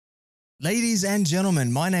Ladies and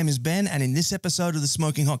gentlemen, my name is Ben, and in this episode of the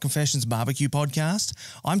Smoking Hot Confessions Barbecue podcast,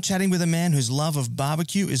 I'm chatting with a man whose love of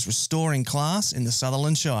barbecue is restoring class in the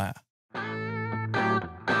Sutherland Shire.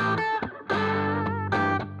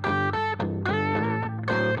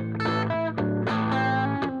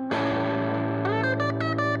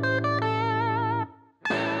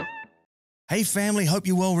 Hey family, hope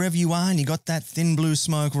you're well wherever you are and you got that thin blue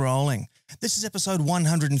smoke rolling. This is episode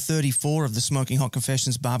 134 of the Smoking Hot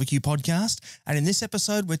Confessions Barbecue podcast, and in this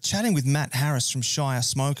episode we're chatting with Matt Harris from Shire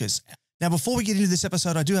Smokers. Now before we get into this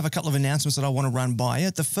episode, I do have a couple of announcements that I want to run by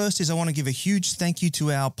you. The first is I want to give a huge thank you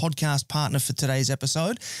to our podcast partner for today's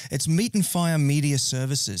episode. It's Meat and Fire Media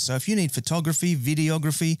Services. So if you need photography,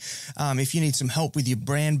 videography, if you need some help with your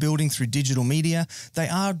brand building through digital media, they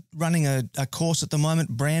are running a course at the moment,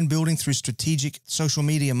 brand building through strategic social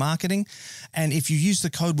media marketing. And if you use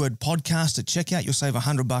the code word podcast at checkout, you'll save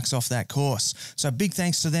 $100 off that course. So big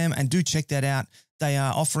thanks to them, and do check that out. They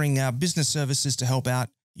are offering business services to help out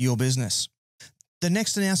your business. The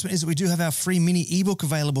next announcement is that we do have our free mini ebook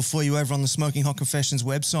available for you over on the Smoking Hot Confessions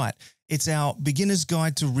website. It's our Beginner's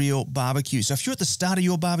Guide to Real Barbecue. So if you're at the start of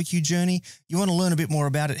your barbecue journey, you want to learn a bit more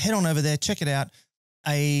about it, head on over there, check it out.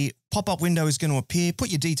 A pop-up window is going to appear.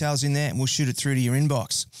 Put your details in there and we'll shoot it through to your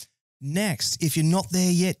inbox. Next, if you're not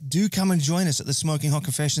there yet, do come and join us at the Smoking Hot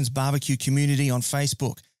Confessions Barbecue community on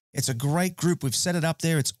Facebook. It's a great group. We've set it up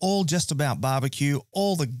there. It's all just about barbecue.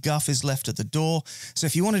 All the guff is left at the door. So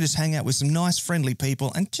if you want to just hang out with some nice, friendly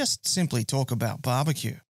people and just simply talk about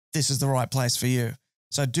barbecue, this is the right place for you.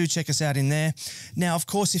 So do check us out in there. Now, of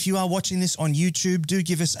course, if you are watching this on YouTube, do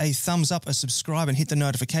give us a thumbs up, a subscribe, and hit the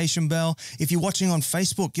notification bell. If you're watching on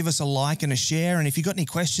Facebook, give us a like and a share. And if you've got any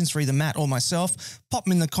questions for either Matt or myself, pop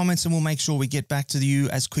them in the comments and we'll make sure we get back to you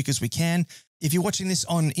as quick as we can. If you're watching this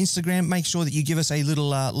on Instagram, make sure that you give us a little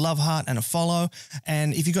love heart and a follow.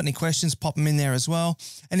 And if you've got any questions, pop them in there as well.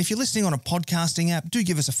 And if you're listening on a podcasting app, do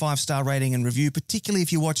give us a 5-star rating and review, particularly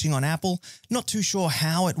if you're watching on Apple. Not too sure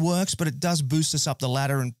how it works, but it does boost us up the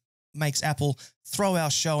ladder and makes Apple throw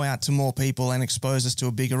our show out to more people and expose us to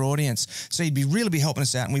a bigger audience. So you'd really be helping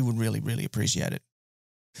us out, and we would really, really appreciate it.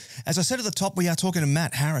 As I said at the top, we are talking to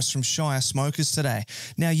Matt Harris from Shire Smokers today.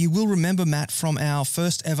 Now, you will remember Matt from our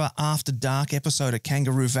first ever After Dark episode at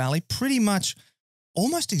Kangaroo Valley, pretty much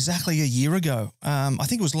almost exactly a year ago. I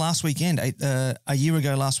think it was last weekend, a year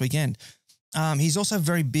ago last weekend. He's also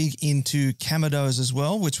very big into Kamados as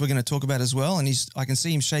well, which we're going to talk about as well. And I can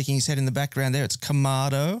see him shaking his head in the background there. It's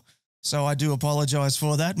Kamado. So I do apologize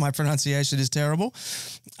for that. My pronunciation is terrible.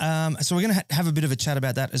 So we're going to have a bit of a chat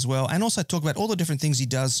about that as well, and also talk about all the different things he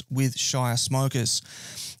does with Shire Smokers.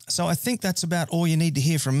 So I think that's about all you need to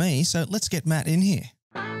hear from me. So let's get Matt in here.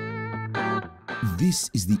 This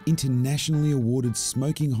is the internationally awarded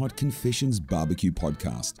Smoking Hot Confessions Barbecue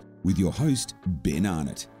podcast with your host, Ben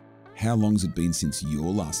Arnott. How long's it been since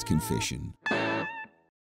your last confession?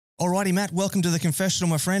 Alrighty, Matt, welcome to the confessional,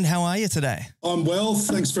 my friend. How are you today? I'm well.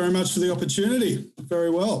 Thanks very much for the opportunity.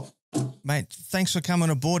 Very well. Mate, thanks for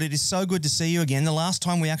coming aboard. It is so good to see you again. The last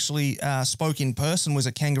time we actually spoke in person was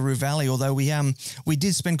at Kangaroo Valley, although we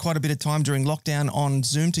did spend quite a bit of time during lockdown on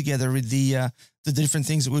Zoom together with the different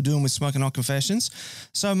things that we were doing with Smoking Hot Confessions.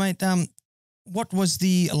 So, mate, what was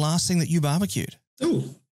the last thing that you barbecued? Oh,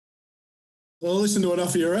 well, I listened to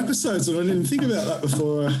enough of your episodes and I didn't think about that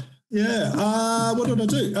before. Yeah. What did I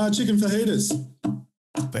do? Chicken fajitas.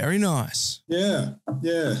 Very nice. Yeah.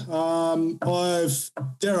 I've,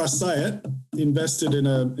 dare I say it, invested in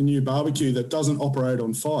a new barbecue that doesn't operate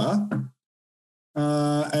on fire.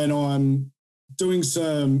 And I'm doing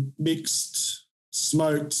some mixed,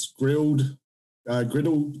 smoked, grilled,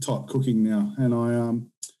 griddle type cooking now. And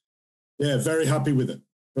very happy with it.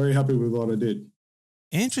 Very happy with what I did.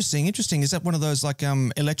 Interesting. Is that one of those like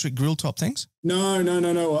electric grill top things? No.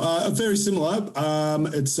 Very similar.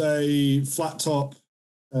 It's a flat top,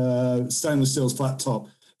 stainless steel flat top.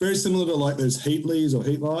 Very similar to like those Heatleys or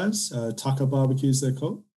Heatlies, Tucker barbecues they're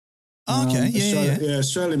called. Oh, okay. Yeah.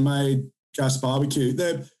 Australian-made gas barbecue.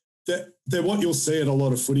 They're what you'll see at a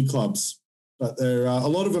lot of footy clubs, but they're a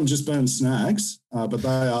lot of them just burn snags. But they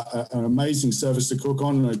are an amazing service to cook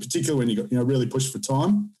on, particularly when you got really push for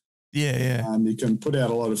time. Yeah. You can put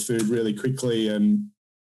out a lot of food really quickly, and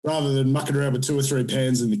rather than mucking around with 2 or 3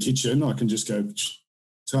 pans in the kitchen, I can just go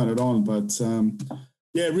turn it on. But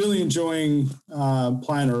really enjoying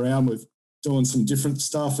playing around with doing some different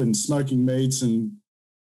stuff and smoking meats, and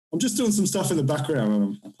I'm just doing some stuff in the background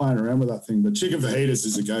and I'm playing around with that thing. But chicken fajitas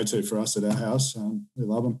is a go-to for us at our house. We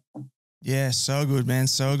love them. Yeah, so good, man,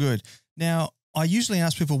 so good. Now, I usually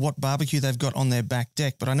ask people what barbecue they've got on their back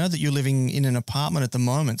deck, but I know that you're living in an apartment at the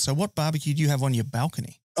moment. So what barbecue do you have on your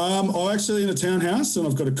balcony? I'm actually in a townhouse and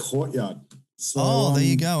I've got a courtyard. So, there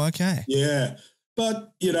you go. Okay. Yeah.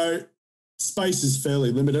 But, space is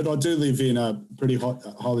fairly limited. I do live in a pretty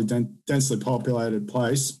highly densely populated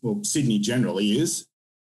place. Well, Sydney generally is.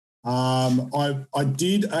 I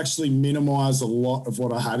did actually minimise a lot of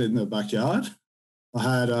what I had in the backyard. I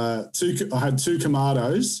had two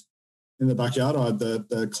Kamados in the backyard. I had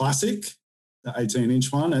the classic, the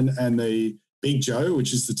 18-inch one, and the Big Joe,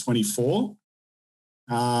 which is the 24.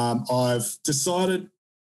 I've decided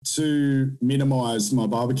to minimise my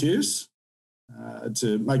barbecues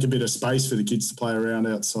to make a bit of space for the kids to play around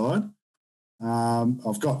outside.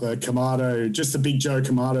 I've got the Kamado, just the Big Joe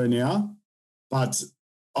Kamado now, but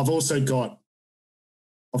I've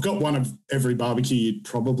got one of every barbecue you'd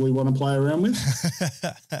probably want to play around with.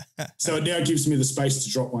 So it now gives me the space to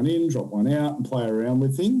drop one in, drop one out and play around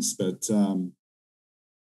with things. But, so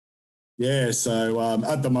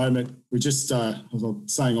at the moment, we just, as I was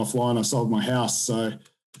saying offline, I sold my house. So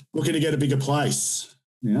looking to get a bigger place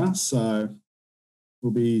now. So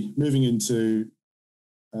we'll be moving into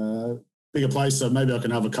a bigger place. So maybe I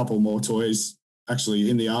can have a couple more toys actually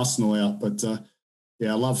in the arsenal out. But,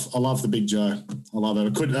 yeah, I love the Big Joe. I love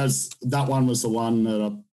it. That one was the one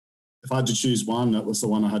that if I had to choose one, that was the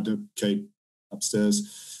one I had to keep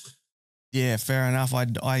upstairs. Yeah, fair enough. I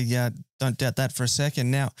don't doubt that for a second.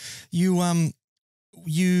 Now, we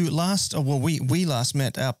last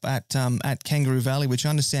met up at Kangaroo Valley, which I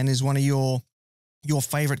understand is one of your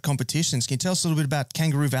favourite competitions. Can you tell us a little bit about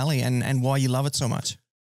Kangaroo Valley and why you love it so much?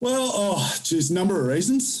 Well, number of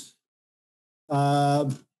reasons.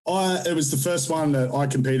 It was the first one that I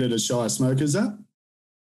competed as Shire Smokers at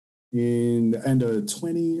in the end of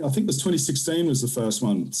 2016 was the first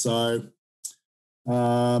one. So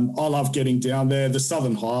I love getting down there. The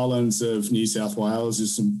Southern Highlands of New South Wales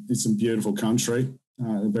is some beautiful country,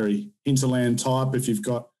 very hinterland type. If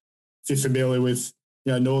you're familiar with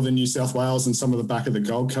northern New South Wales and some of the back of the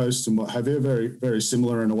Gold Coast and what have you, very, very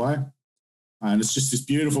similar in a way. And it's just this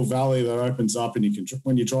beautiful valley that opens up, and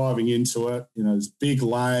when you're driving into it, there's a big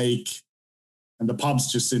lake, and the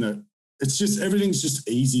pub's just in it. It's just everything's just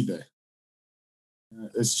easy there.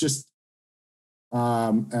 It's just,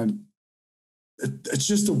 and it's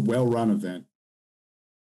just a well-run event.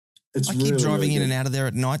 I keep driving in and out of there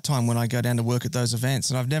at night time when I go down to work at those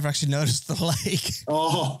events, and I've never actually noticed the lake.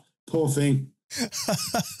 Oh, poor thing.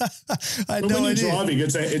 When you're driving,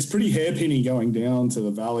 it's pretty hairpinny going down to the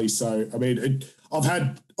valley. So, I mean, I've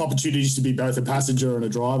had opportunities to be both a passenger and a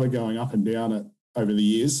driver going up and down it over the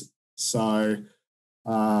years. So,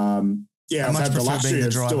 I've had the luxury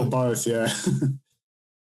of doing both. Yeah.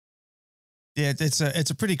 Yeah, it's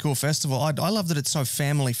a pretty cool festival. I love that it's so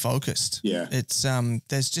family focused. Yeah, it's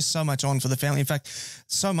there's just so much on for the family. In fact,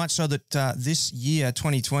 so much so that this year,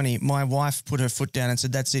 2020, my wife put her foot down and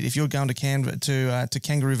said, "That's it. If you're going to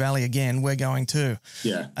Kangaroo Valley again, we're going too."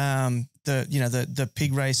 Yeah. The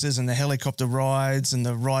pig races and the helicopter rides and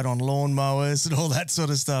the ride on lawnmowers and all that sort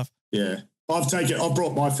of stuff. Yeah, I've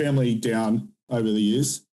brought my family down over the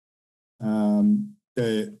years.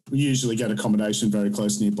 We usually get accommodation very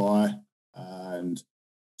close nearby. And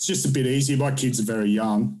it's just a bit easier. My kids are very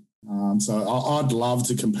young, so I'd love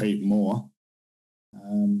to compete more.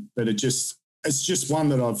 But it's just one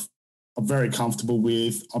that I'm very comfortable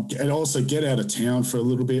with. And also get out of town for a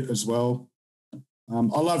little bit as well. I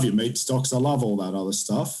love your meat stocks. I love all that other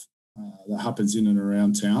stuff that happens in and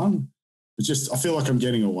around town. But I feel like I'm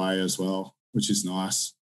getting away as well, which is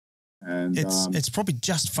nice. And it's probably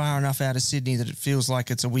just far enough out of Sydney that it feels like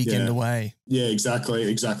it's a weekend away. Yeah,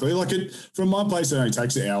 exactly. Like from my place, it only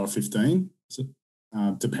takes an hour 15, so,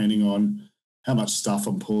 depending on how much stuff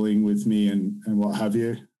I'm pulling with me and what have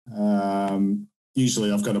you.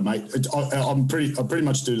 Usually, I've got a mate. I pretty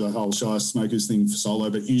much do the whole Shire Smokers thing for solo,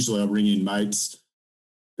 but usually I bring in mates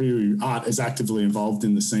who aren't as actively involved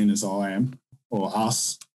in the scene as I am or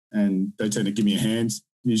us, and they tend to give me a hand.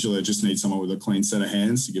 Usually I just need someone with a clean set of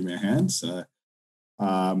hands to give me a hand. So,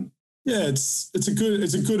 it's a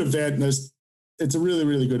good event. And it's a really,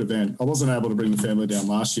 really good event. I wasn't able to bring the family down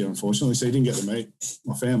last year, unfortunately, so you didn't get to meet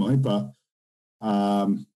my family. But,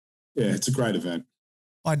 it's a great event.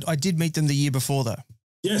 I did meet them the year before, though.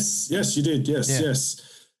 Yes, you did.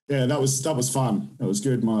 Yes. Yeah, that was fun. That was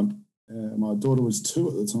good. My daughter was 2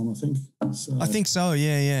 at the time, I think. So, I think so.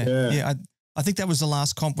 Yeah. I think that was the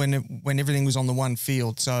last comp when everything was on the one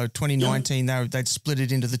field. So 2019, they'd split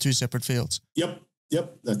it into the 2 separate fields. Yep.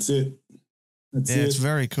 That's it. It's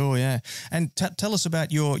very cool. Yeah. And tell us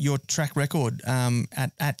about your track record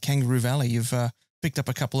at Kangaroo Valley. You've picked up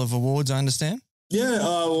a couple of awards, I understand. Yeah.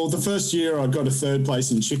 Well, the first year I got a 3rd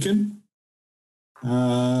place in chicken.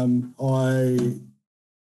 I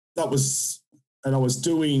I was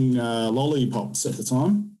doing lollipops at the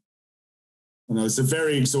time. And it's a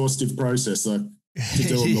very exhaustive process to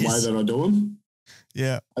do them the way that I do them.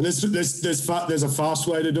 Yeah. And there's a fast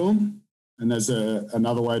way to do them, and there's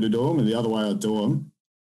another way to do them, and the other way I do them,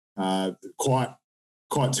 quite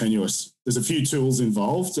tenuous. There's a few tools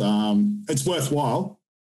involved. It's worthwhile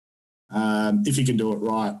if you can do it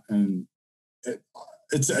right, and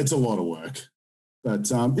it's a lot of work. But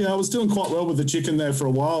I was doing quite well with the chicken there for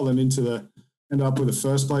a while, and ended up with the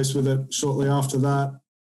first place with it shortly after that.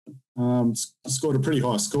 Scored a pretty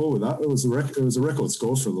high score with that. It was a record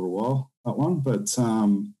score for a little while, that one. But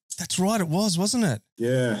that's right, it was, wasn't it?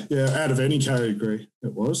 Yeah. Out of any category,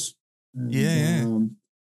 it was. And,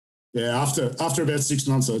 After about 6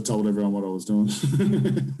 months, I told everyone what I was doing.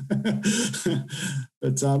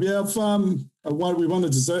 But we won the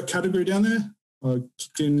dessert category down there. I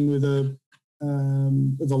kicked in with a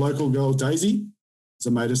local girl, Daisy,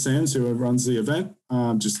 Kamado Sands, who runs the event.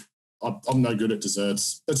 I'm no good at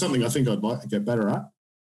desserts. That's something I think I'd like to get better at.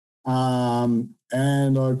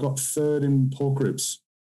 And I got third in pork ribs,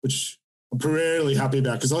 which I'm really happy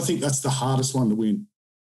about because I think that's the hardest one to win.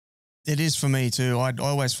 It is for me too. I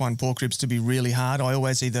always find pork ribs to be really hard. I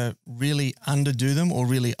always either really underdo them or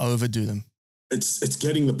really overdo them. It's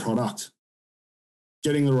getting the right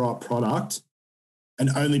product, and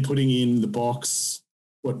only putting in the box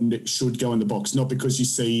what should go in the box, not because you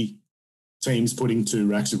see teams putting 2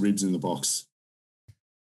 racks of ribs in the box,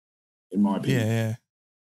 in my opinion.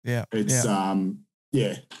 Yeah. It's,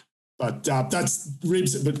 But that's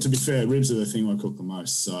ribs. But to be fair, ribs are the thing I cook the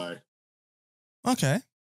most. So. Okay.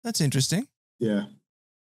 That's interesting. Yeah.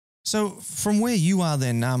 So from where you are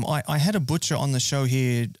then, I had a butcher on the show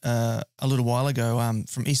here a little while ago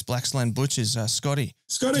from East Blacksland Butchers, Scotty.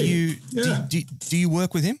 Scotty, do you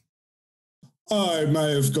work with him? I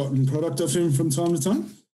may have gotten product off him from time to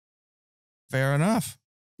time. Fair enough.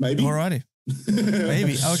 Maybe. All righty.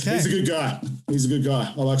 Maybe. Okay. He's a good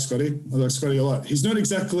guy. I like Scotty a lot. He's not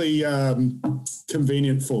exactly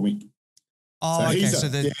convenient for me. Oh, so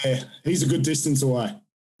okay. He's a good distance away.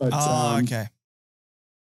 But, okay.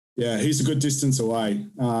 Yeah, he's a good distance away.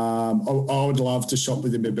 I would love to shop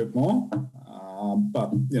with him a bit more,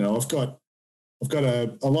 but I've got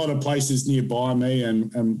a lot of places nearby me,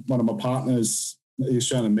 and one of my partners, the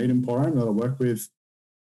Australian Meat Emporium, that I work with,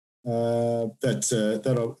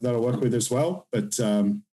 that I work with as well. But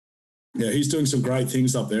he's doing some great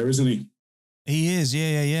things up there, isn't he? He is,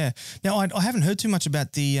 yeah. Now I haven't heard too much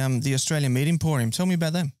about the Australian Meat Emporium. Tell me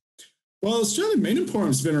about them. Well, Australian Meat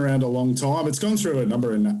Emporium's been around a long time. It's gone through a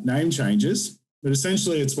number of name changes, but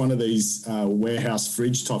essentially it's one of these warehouse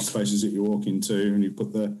fridge type spaces that you walk into and you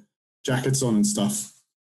put the jackets on and stuff.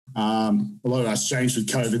 A lot of that's changed with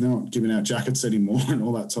COVID. They're not giving out jackets anymore and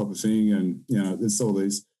all that type of thing. And, there's all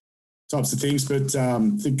these types of things. But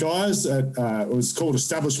the guys at it was called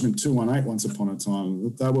Establishment 218 once upon a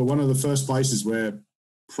time. They were one of the first places where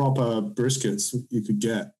proper briskets you could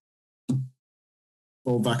get.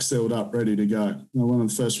 All back sealed up, ready to go. They're one of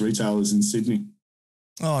the first retailers in Sydney.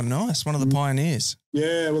 Oh, nice. One of the pioneers.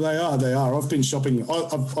 Yeah, well, they are. I've been shopping.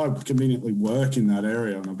 I conveniently work in that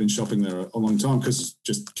area, and I've been shopping there a long time because it's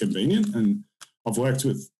just convenient. And I've worked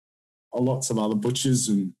with lots of other butchers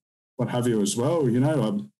and what have you as well.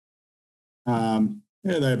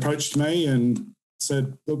 They approached me and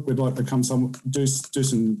said, look, we'd like to come do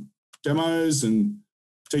some demos and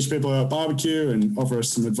teach people about barbecue and offer us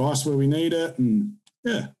some advice where we need it. And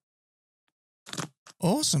yeah.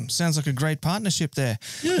 Awesome. Sounds like a great partnership there.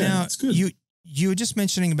 Yeah, now, it's good. You were just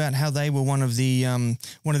mentioning about how they were one of the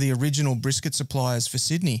original brisket suppliers for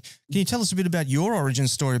Sydney. Can you tell us a bit about your origin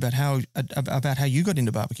story about how you got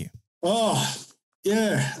into barbecue? Oh,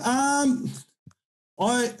 yeah.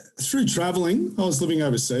 Through traveling, I was living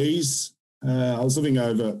overseas. When I was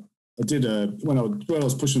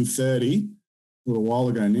pushing 30 a little while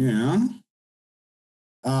ago now.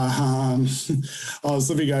 I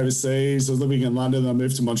was living overseas. I was living in London. I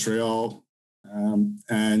moved to Montreal,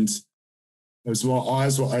 and my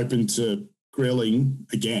eyes were open to grilling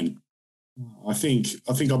again. I think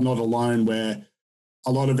I'm not alone where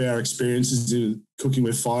a lot of our experiences in cooking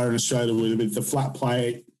with fire in Australia with the flat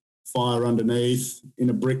plate, fire underneath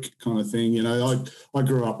in a brick kind of thing. I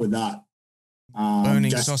grew up with that.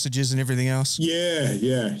 Burning sausages and everything else. Yeah.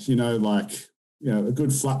 A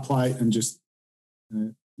good flat plate and just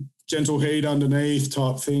gentle heat underneath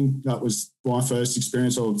type thing. That was my first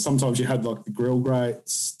experience. Or sometimes you had like the grill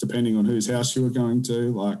grates, depending on whose house you were going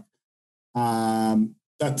to. I've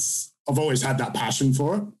always had that passion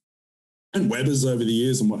for it, and Weber's over the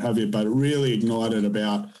years and what have you. But it really ignited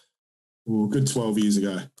about a good 12 years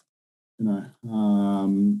ago.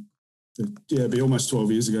 it'll be almost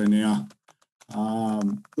 12 years ago now.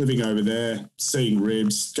 Living over there, seeing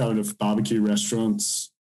ribs, going to barbecue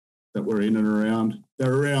restaurants that were in and around.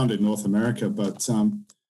 They're around in North America, but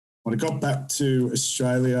when I got back to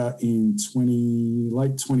Australia in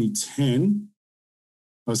late 2010,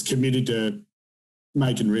 I was committed to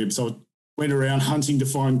making ribs. I went around hunting to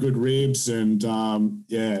find good ribs, and I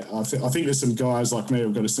think there's some guys like me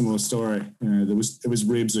who've got a similar story. You know, there was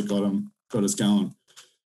ribs that got us going.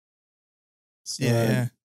 So,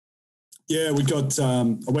 yeah, we got.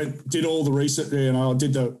 I did all the research, and I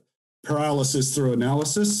did the paralysis through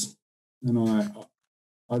analysis, and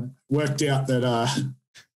I worked out that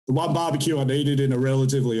the one barbecue I needed in a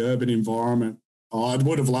relatively urban environment. I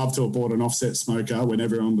would have loved to have bought an offset smoker when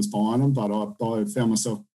everyone was buying them, but I found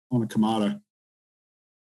myself on a Kamado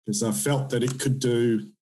because I felt that it could do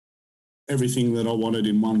everything that I wanted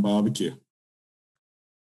in one barbecue.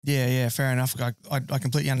 Yeah, fair enough. I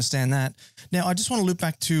completely understand that. Now, I just want to loop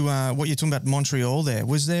back to what you're talking about Montreal there.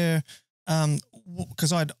 Was there,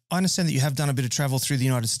 because I understand that you have done a bit of travel through the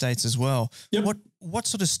United States as well. Yep. What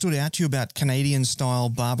sort of stood out to you about Canadian-style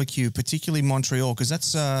barbecue, particularly Montreal? Because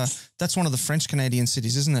that's one of the French-Canadian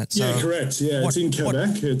cities, isn't it? So yeah, correct. Yeah, it's in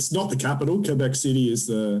Quebec. It's not the capital. Quebec City is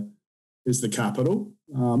the capital.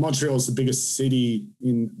 Montreal is the biggest city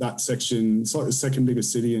in that section. It's like the second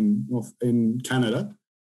biggest city in Canada.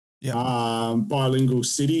 Yeah. Bilingual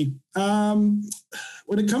city.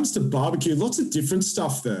 When it comes to barbecue, lots of different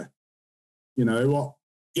stuff there. We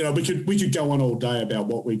could go on all day about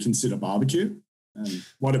what we consider barbecue and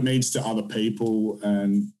what it means to other people.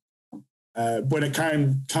 And when it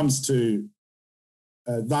comes to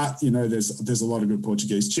that, there's a lot of good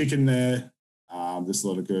Portuguese chicken there. There's a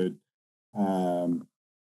lot of good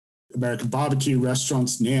American barbecue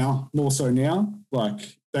restaurants now, more so now.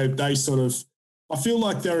 Like they sort of, I feel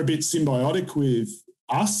like they're a bit symbiotic with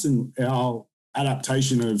us and our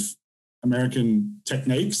adaptation of American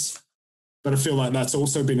techniques. But I feel like that's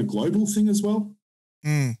also been a global thing as well.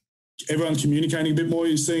 Mm. Everyone communicating a bit more.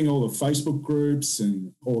 You're seeing all the Facebook groups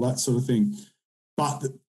and all that sort of thing. But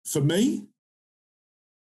for me,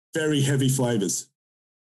 very heavy flavors.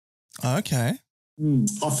 Okay.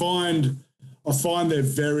 I find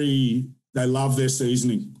they love their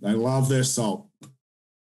seasoning. They love their salt.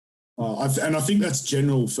 And I think that's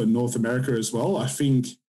general for North America as well. I think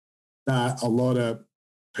that a lot of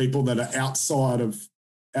people that are outside of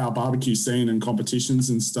our barbecue scene and competitions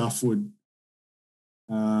and stuff would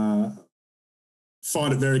find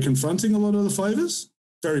it very confronting, a lot of the flavors,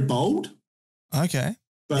 very bold. Okay.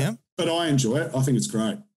 But I enjoy it. I think it's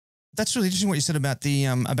great. That's really interesting what you said about the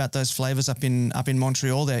about those flavors up in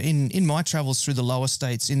Montreal there. In my travels through the lower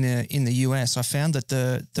states in the US, I found that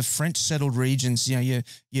the French settled regions, your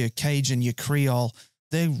Cajun, your Creole,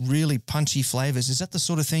 they're really punchy flavors. Is that the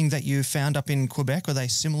sort of thing that you found up in Quebec? Are they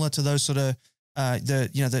similar to those sort of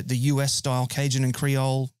the US style Cajun and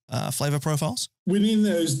Creole flavor profiles? Within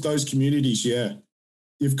those communities, yeah.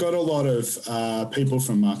 You've got a lot of people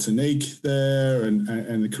from Martinique there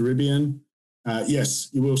and the Caribbean. Yes,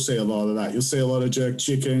 you will see a lot of that. You'll see a lot of jerk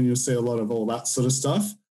chicken. You'll see a lot of all that sort of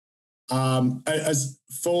stuff. As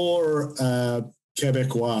for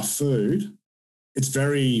Quebecois food, it's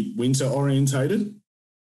very winter orientated.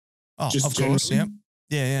 Oh, of course, yeah.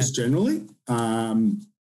 Just generally.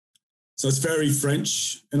 So it's very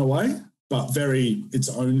French in a way, but very its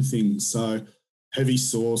own thing. So heavy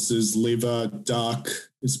sauces, liver, duck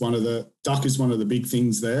is one of the big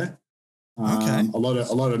things there. Okay. A lot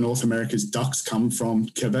of North America's ducks come from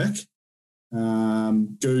Quebec.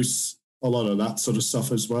 Goose, a lot of that sort of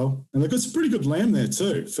stuff as well. And they've got some pretty good lamb there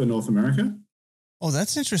too for North America. Oh,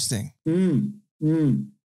 that's interesting. Yeah,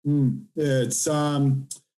 it's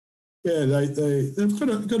they've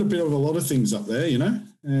got a bit of a lot of things up there,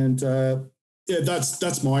 and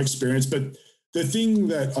that's my experience. But the thing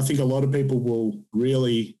that I think a lot of people will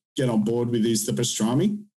really get on board with is the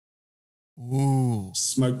pastrami. Ooh,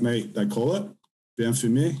 smoked meat, they call it, bien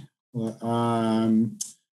fumé.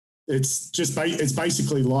 It's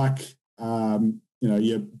basically like your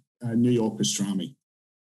New York pastrami.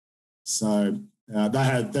 So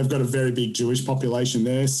they've got a very big Jewish population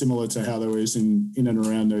there, similar to how there is in and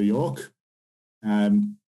around New York,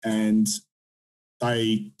 and that's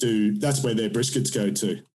where their briskets go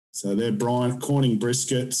to. So they're corning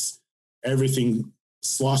briskets, everything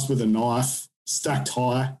sliced with a knife, stacked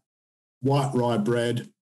high. White rye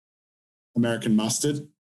bread, American mustard.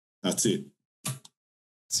 That's it.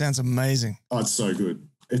 Sounds amazing. Oh, it's so good.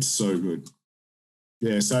 It's so good.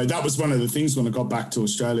 Yeah, so that was one of the things when I got back to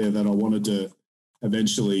Australia that I wanted to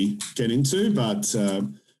eventually get into. But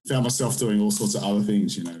found myself doing all sorts of other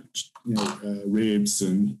things, ribs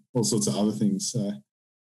and all sorts of other things. So,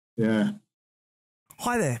 yeah.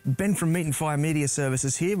 Hi there, Ben from Meat and Fire Media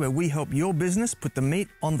Services here, where we help your business put the meat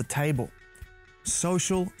on the table.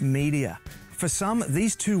 Social media. For some,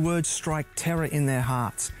 these two words strike terror in their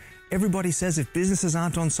hearts. Everybody says if businesses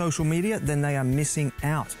aren't on social media, then they are missing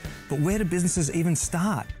out. But where do businesses even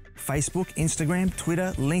start? Facebook, Instagram,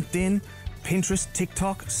 Twitter, LinkedIn, Pinterest,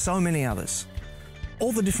 TikTok, so many others.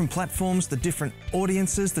 All the different platforms, the different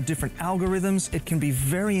audiences, the different algorithms, it can be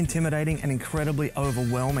very intimidating and incredibly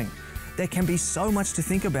overwhelming. There can be so much to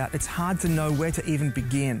think about, it's hard to know where to even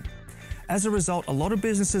begin. As a result, a lot of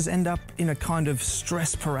businesses end up in a kind of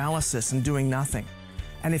stress paralysis and doing nothing.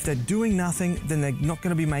 And if they're doing nothing, then they're not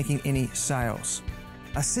going to be making any sales.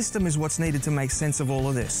 A system is what's needed to make sense of all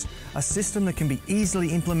of this. A system that can be easily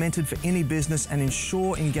implemented for any business and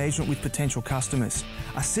ensure engagement with potential customers.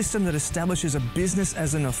 A system that establishes a business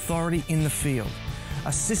as an authority in the field.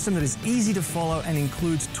 A system that is easy to follow and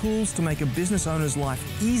includes tools to make a business owner's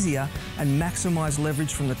life easier and maximize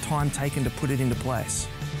leverage from the time taken to put it into place.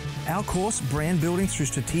 Our course, Brand Building Through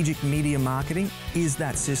Strategic Media Marketing, is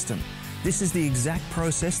that system. This is the exact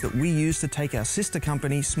process that we use to take our sister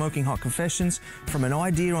company, Smoking Hot Confessions, from an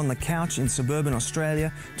idea on the couch in suburban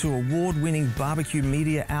Australia to award-winning barbecue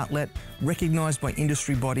media outlet recognized by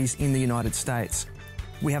industry bodies in the United States.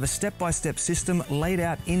 We have a step-by-step system laid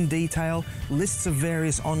out in detail, lists of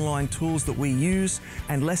various online tools that we use,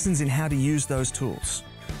 and lessons in how to use those tools.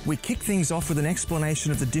 We kick things off with an explanation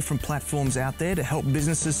of the different platforms out there to help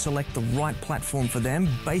businesses select the right platform for them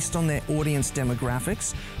based on their audience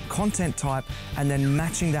demographics, content type, and then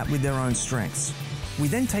matching that with their own strengths. We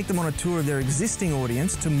then take them on a tour of their existing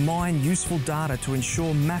audience to mine useful data to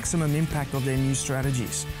ensure maximum impact of their new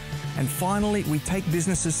strategies. And finally, we take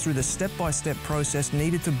businesses through the step-by-step process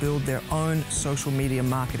needed to build their own social media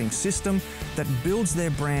marketing system that builds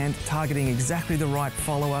their brand, targeting exactly the right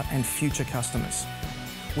follower and future customers.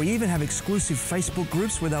 We even have exclusive Facebook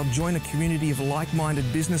groups where they'll join a community of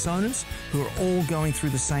like-minded business owners who are all going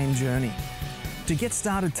through the same journey. To get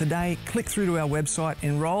started today, click through to our website,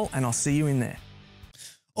 enroll, and I'll see you in there.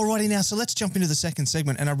 Alrighty now, so let's jump into the second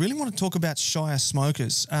segment, and I really want to talk about Shire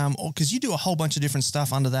Smokers, because you do a whole bunch of different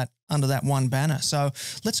stuff under that one banner. So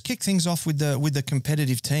let's kick things off with the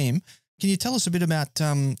competitive team. Can you tell us a bit about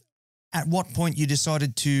at what point you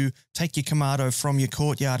decided to take your Kamado from your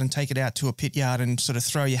courtyard and take it out to a pit yard and sort of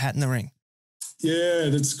throw your hat in the ring? Yeah,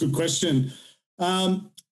 that's a good question.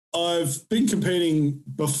 I've been competing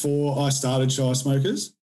before I started Shire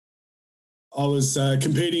Smokers. I was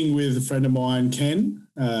competing with a friend of mine, Ken,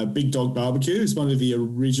 Big Dog Barbecue. He's one of the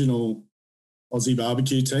original Aussie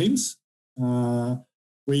barbecue teams.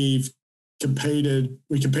 We competed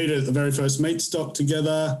at the very first meat stock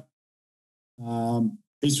together.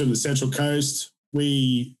 He's from the Central Coast.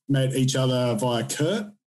 We met each other via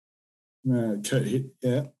Kurt.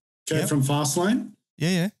 Kurt from Fastlane.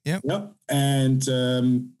 Yep. And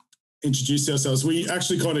introduced ourselves. We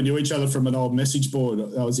actually kind of knew each other from an old message board,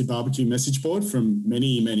 Aussie barbecue message board from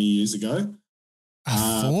many, many years ago.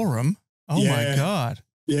 A forum? Oh, yeah, my God.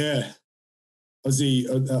 Yeah.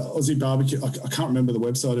 Aussie barbecue. I can't remember the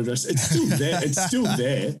website address. It's still there. It's still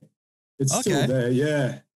still there.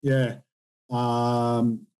 Yeah. Yeah.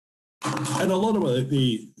 And a lot of it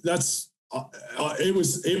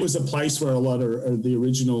was a place where a lot of the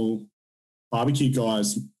original barbecue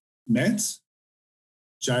guys met.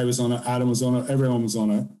 Jay was on it, Adam was on it, everyone was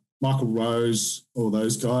on it. Michael Rose, all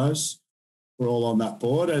those guys were all on that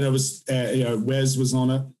board, and it was Wes was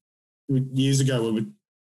on it years ago and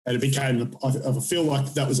it became. I feel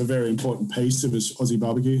like that was a very important piece of Aussie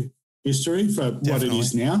barbecue history for Definitely. What it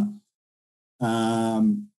is now.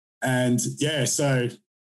 And yeah, so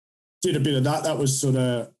did a bit of that. That was sort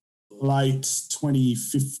of late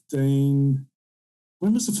 2015.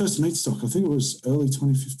 When was the first meat stock? I think it was early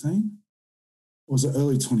 2015. Or was it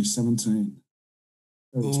early 2017?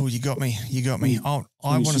 Oh, you got me. I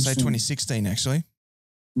want to say 2016 actually,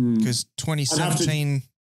 because 2017.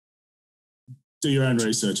 Do your own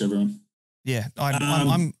research, everyone. Yeah,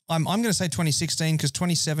 I'm going to say 2016 because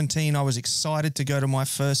 2017 I was excited to go to my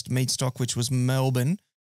first meat stock, which was Melbourne,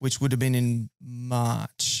 which would have been in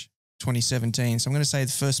March 2017. So I'm going to say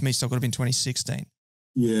the first meat stock would have been 2016.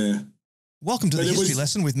 Yeah. Welcome to the history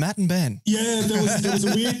lesson with Matt and Ben. Yeah, there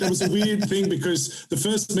was a weird thing because the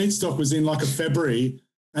first meat stock was in like a February,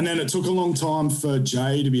 and then it took a long time for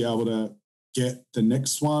Jay to be able to get the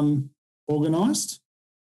next one organised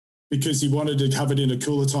because he wanted to have it in a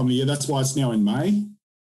cooler time of the year. That's why it's now in May.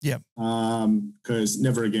 Yep. Because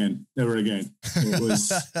never again. It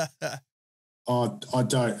was. I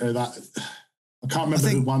don't. I can't remember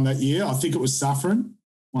who won that year. I think it was Saffron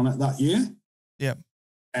won it that year. Yep.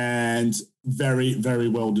 And very, very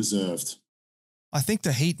well deserved. I think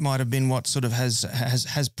the heat might have been what sort of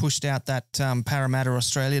has pushed out that Parramatta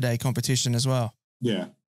Australia Day competition as well. Yeah.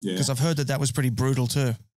 Because I've heard that was pretty brutal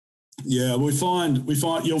too. Yeah, we find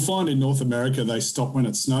you'll find in North America they stop when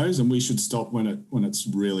it snows, and we should stop when it's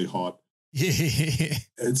really hot. Yeah.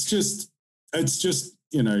 It's just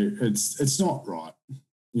it's not right.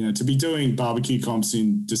 To be doing barbecue comps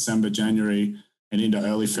in December, January, and into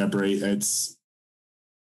early February. I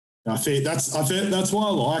think that's why I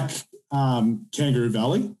like Kangaroo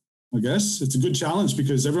Valley. I guess it's a good challenge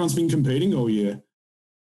because everyone's been competing all year.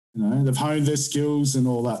 They've honed their skills and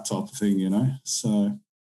all that type of thing. So.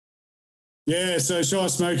 Yeah, so Shire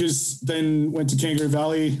Smokers then went to Kangaroo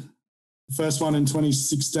Valley, the first one in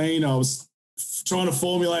 2016. I was trying to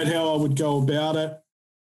formulate how I would go about it,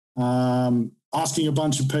 asking a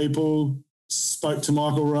bunch of people, spoke to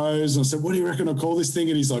Michael Rose, and I said, what do you reckon I call this thing?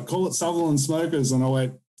 And he's like, call it Sutherland Smokers. And I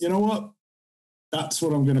went, you know what? That's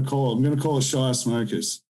what I'm going to call it. I'm going to call it Shire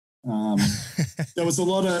Smokers. There was a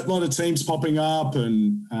lot of teams popping up,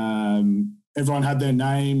 and everyone had their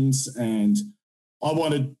names, and I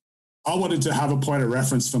wanted to have a point of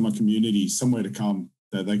reference for my community, somewhere to come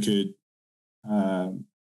that they could,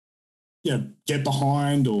 get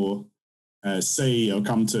behind or see or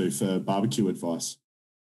come to for barbecue advice.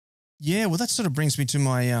 Yeah, well, that sort of brings me to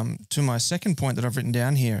my second point that I've written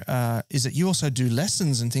down here. Is that you also do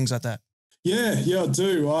lessons and things like that? Yeah, I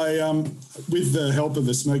do. I with the help of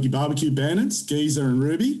the Smoky Barbecue Bandits, Geezer and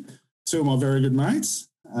Ruby, two of my very good mates,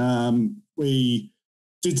 we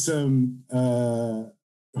did some.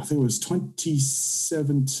 I think it was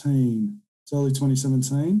 2017. It's early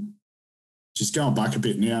 2017. Just going back a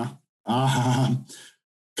bit now.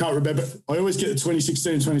 Can't remember. I always get the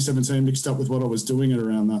 2016 and 2017 mixed up with what I was doing at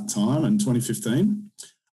around that time in 2015.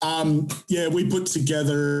 We put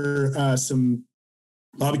together some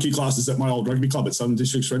barbecue classes at my old rugby club at Southern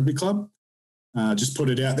Districts Rugby Club. Just put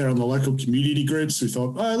it out there on the local community groups. We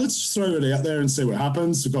thought, let's just throw it out there and see what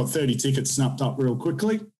happens. We've got 30 tickets snapped up real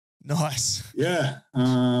quickly. Nice. Yeah.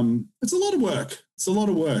 It's a lot of work.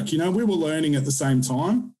 We were learning at the same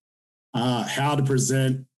time how to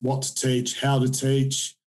present, what to teach, how to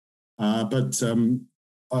teach. But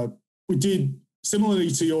we did,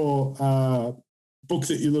 similarly to your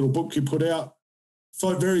little book you put out,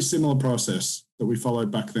 very similar process that we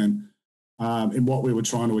followed back then in what we were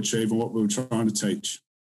trying to achieve and what we were trying to teach.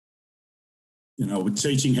 We're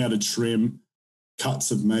teaching how to trim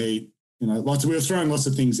cuts of meat. We were throwing lots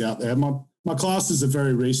of things out there. My classes are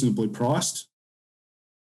very reasonably priced,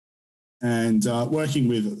 and we're working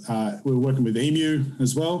with Emu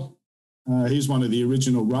as well. He's one of the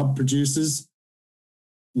original rub producers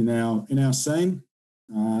in our scene,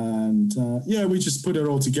 and we just put it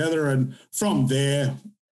all together. And from there,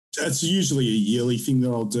 it's usually a yearly thing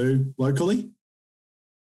that I'll do locally,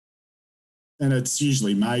 and it's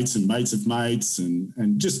usually mates and mates of mates,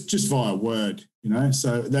 and just via word.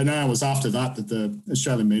 So then it was after that the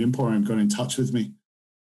Australian Meat Emporium got in touch with me.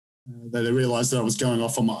 They realised that I was going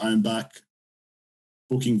off on my own back,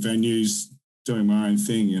 booking venues, doing my own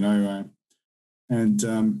thing, I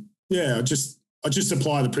just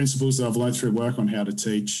apply the principles that I've learned through work on how to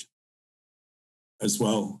teach as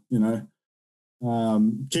well,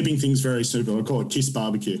 keeping things very simple. I call it KISS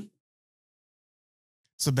barbecue.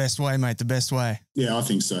 It's the best way, mate, the best way. Yeah, I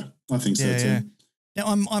think so. Too. Yeah. Now,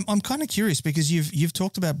 I'm kind of curious because you've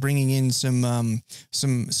talked about bringing in some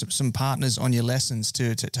partners on your lessons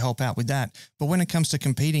to help out with that. But when it comes to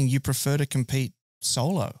competing, you prefer to compete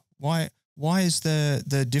solo. Why is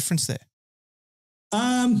the difference there?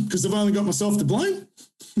 Because I've only got myself to blame.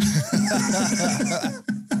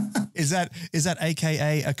 Is that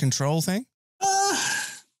AKA a control thing?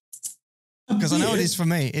 Because I know it is for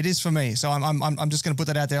me. It is for me. So I'm just going to put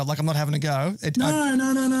that out there. Like I'm not having a go. No.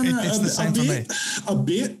 It's the same for me. A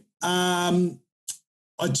bit. I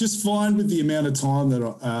just find with the amount of time that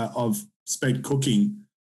I've spent cooking,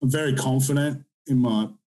 I'm very confident in my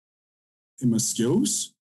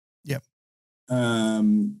skills. Yep.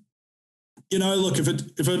 Look,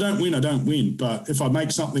 if I don't win, I don't win. But if I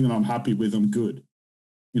make something that I'm happy with, I'm good.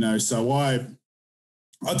 So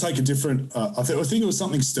I take a different. I think it was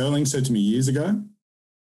something Sterling said to me years ago.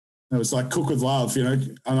 It was like cook with love,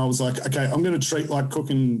 and I was like, okay, I'm going to treat like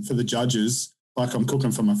cooking for the judges like I'm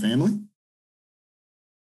cooking for my family.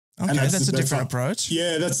 Okay, that's a different approach.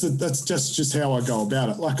 Yeah, that's just how I go about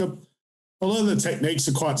it. Like a lot of the techniques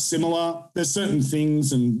are quite similar. There's certain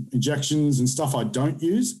things and injections and stuff I don't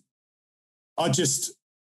use.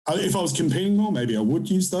 If I was competing more, maybe I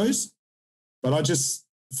would use those. But I just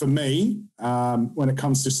for me, when it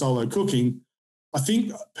comes to solo cooking, I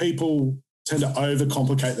think people tend to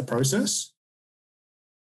overcomplicate the process.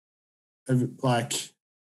 Like,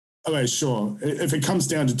 okay, sure. If it comes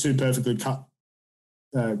down to two perfectly cut,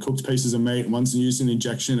 cooked pieces of meat and one's used an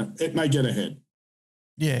injection, it may get ahead.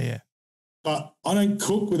 Yeah. But I don't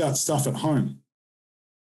cook without stuff at home.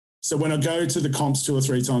 So when I go to the comps 2 or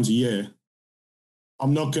 3 times a year,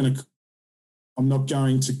 I'm not going to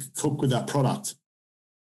cook with that product.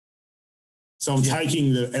 So I'm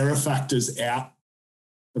taking the error factors out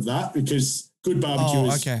of that, because good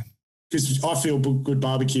barbecue because I feel good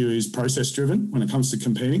barbecue is process driven when it comes to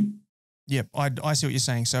competing. Yep, I see what you're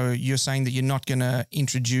saying. So you're saying that you're not going to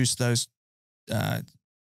introduce those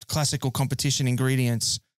classical competition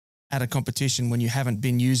ingredients at a competition when you haven't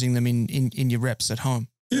been using them in your reps at home.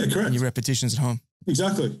 Yeah, correct. In your repetitions at home.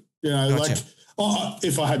 Exactly. You know, Gotcha. like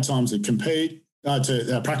if I had time to compete,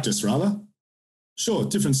 to practice rather, sure,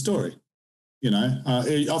 different story. You know,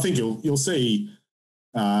 I think you'll see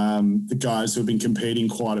the guys who have been competing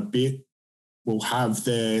quite a bit will have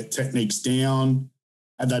their techniques down,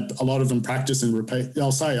 and a lot of them practice and repeat.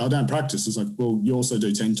 They'll say, I don't practice. It's like, well, you also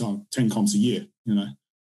do 10 comps a year, you know.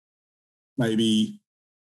 Maybe,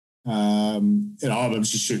 I'm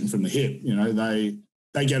just shooting from the hip. You know,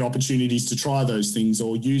 they get opportunities to try those things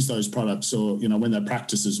or use those products, or, you know, when they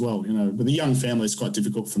practice as well. You know, with a young family, it's quite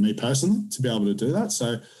difficult for me personally to be able to do that.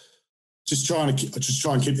 So just try and keep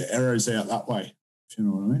the errors out that way, if you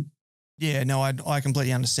know what I mean. Yeah, no, I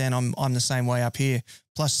completely understand. I'm the same way up here.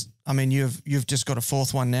 Plus, I mean, you've just got a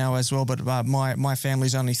 4th one now as well, but my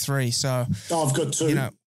family's only 3, so I've got 2. You know,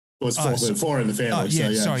 well, it's 4 in the family.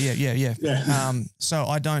 Yeah. So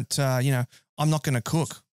I don't, I'm not going to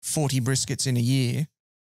cook 40 briskets in a year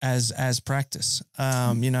as practice.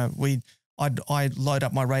 You know, I load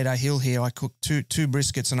up my Radar Hill here. I cook two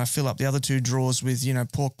briskets and I fill up the other 2 drawers with, you know,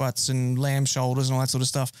 pork butts and lamb shoulders and all that sort of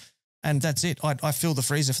stuff. And that's it. I fill the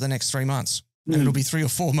freezer for the next 3 months, and it'll be 3 or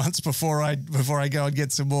 4 months before I go and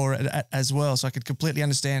get some more as well. So I could completely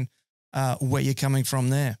understand where you're coming from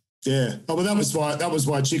there. Yeah. Oh, but that was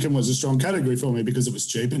why chicken was a strong category for me, because it was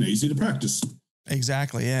cheap and easy to practice.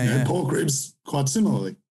 Exactly. Yeah. You know, pork ribs quite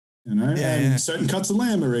similarly. You know, certain cuts of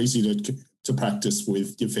lamb are easy to practice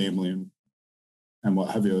with your family and what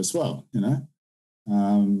have you as well. You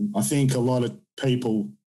know, I think a lot of people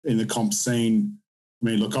in the comp scene, I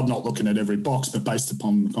mean, look, I'm not looking at every box, but based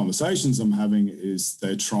upon the conversations I'm having, is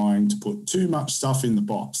they're trying to put too much stuff in the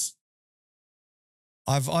box.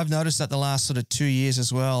 I've noticed that the last sort of 2 years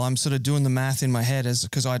as well. I'm sort of doing the math in my head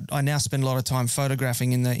because I now spend a lot of time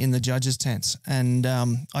photographing in the judges' tents, and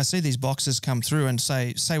I see these boxes come through and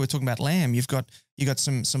say we're talking about lamb. You got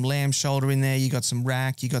some lamb shoulder in there. You got some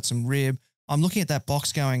rack. You got some rib. I'm looking at that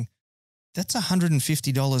box going, that's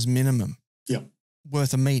 $150 minimum. Yep.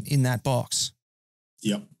 Worth of meat in that box.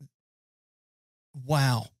 Yep.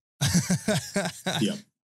 Wow. Yep.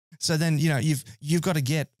 So then, you know, you've got to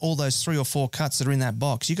get all those 3 or 4 cuts that are in that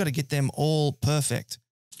box. You got to get them all perfect.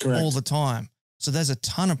 Correct. All the time. So there's a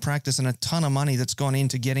ton of practice and a ton of money that's gone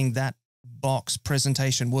into getting that box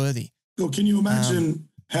presentation worthy. Well, can you imagine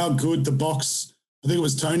how good the box, I think it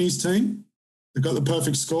was Tony's team, that got the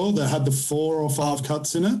perfect score, that had the 4 or 5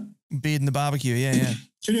 cuts in it? Beard in the barbecue, yeah.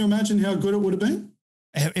 Can you imagine how good it would have been?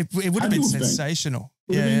 It would have been sensational.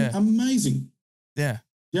 Would have been amazing. Yeah.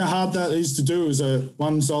 Yeah, how hard that is to do as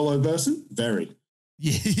one solo person? Very.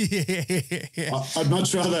 Yeah. I'd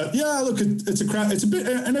much rather. Yeah, look, it's a crap. It's a bit,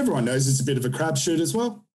 and everyone knows it's a bit of a crapshoot as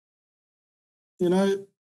well. You know,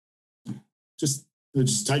 just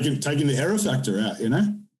taking the error factor out. You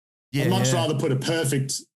know, I'd much rather put a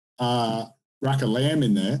perfect rack of lamb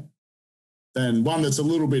in there than one that's a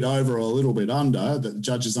little bit over or a little bit under that the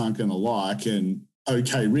judges aren't going to like, and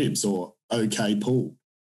okay ribs or okay pull.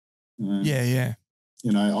 Yeah.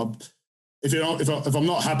 You know, if I'm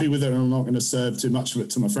not happy with it and I'm not going to serve too much of it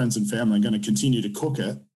to my friends and family, I'm going to continue to cook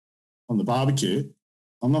it on the barbecue,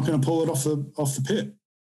 I'm not going to pull it off the pit.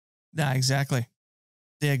 No, exactly.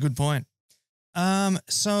 Yeah, good point.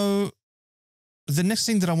 So the next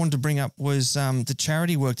thing that I wanted to bring up was the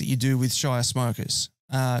charity work that you do with Shire Smokers.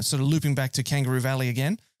 Sort of looping back to Kangaroo Valley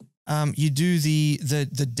again. You do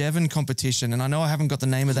the Devon competition, and I know I haven't got the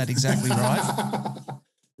name of that exactly right.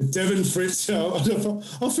 Devon Fritz,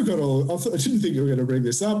 I forgot all. I didn't think you were going to bring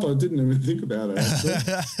this up. I didn't even think about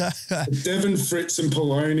it. Devon Fritz and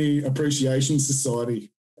Poloni Appreciation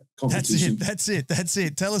Society competition. That's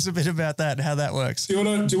it. Tell us a bit about that and how that works. Do you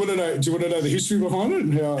want to know the history behind it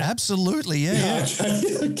and how? Absolutely, yeah.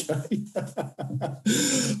 Okay.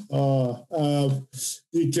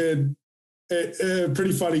 You can.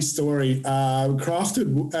 pretty funny story.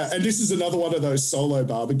 Crafted, and this is another one of those solo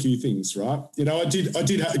barbecue things, right? You know,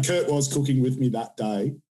 Kurt was cooking with me that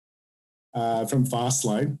day from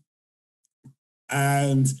Fastlane,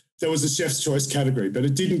 and there was a chef's choice category, but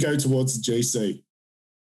it didn't go towards the GC.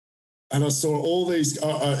 And I saw all these,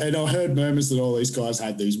 and I heard murmurs that all these guys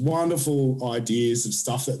had these wonderful ideas of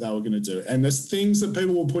stuff that they were going to do. And the things that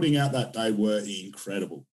people were putting out that day were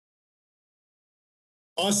incredible.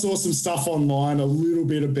 I saw some stuff online a little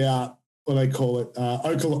bit about what they call it,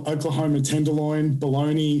 Oklahoma tenderloin,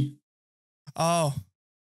 bologna. Oh.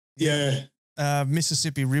 Yeah.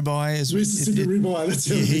 Mississippi ribeye. Ribeye, that's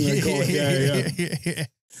the other thing they call it. Yeah.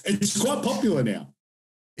 It's quite popular now.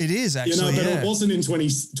 It is actually, but it wasn't in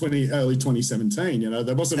early 2017. You know,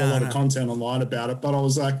 there wasn't a lot of content online about it. But I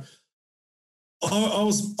was like, I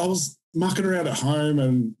was mucking around at home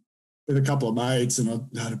and with a couple of mates, and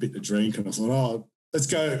I had a bit to drink, and I thought, let's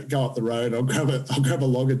go up the road. I'll grab a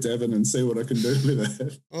log of Devon and see what I can do with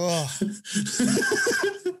it. Oh.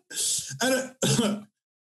 And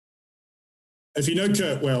if you know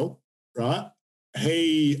Kurt well, right,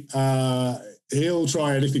 he'll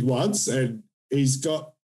try anything once, and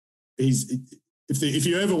if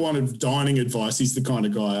you ever wanted dining advice, he's the kind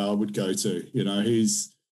of guy I would go to. You know,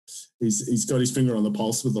 he's got his finger on the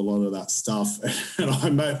pulse with a lot of that stuff.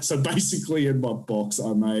 And so basically in my box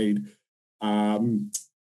I made Devon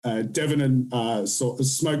and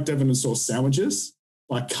smoked Devon and sauce sandwiches,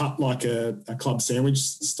 like cut like a club sandwich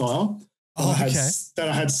style. That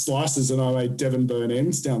I had slices, and I made Devon burn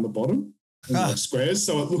ends down the bottom in like squares.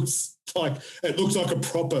 So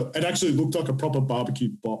it actually looked like a proper barbecue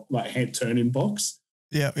box, like hand turn-in box.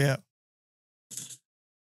 Yeah.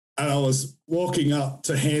 And I was walking up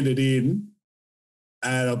to hand it in,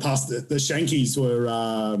 and I passed the Shankies were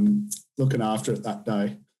looking after it that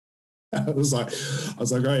day. I was like,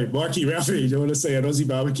 hey, Mikey, Ralphie, do you want to see an Aussie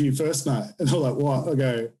barbecue first, mate? And they're like, what? I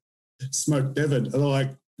go, smoked Devon. And they're like,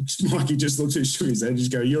 Mikey just looked at shook his head and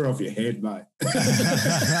just go, you're off your head, mate.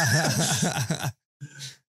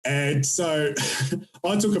 And so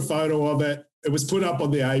I took a photo of it. It was put up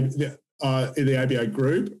on in the ABA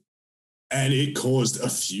group, and it caused a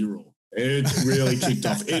furor. It really kicked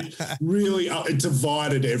off. It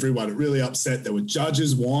divided everyone. It really upset. There were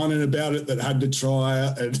judges whining about it that had to try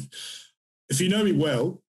it. And if you know me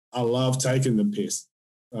well, I love taking the piss.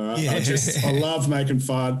 I love making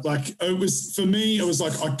fun. Like for me, it was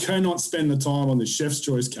like, I cannot spend the time on the chef's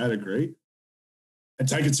choice category and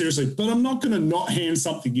take it seriously, but I'm not going to not hand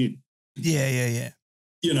something in. Yeah.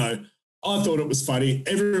 You know, I thought it was funny.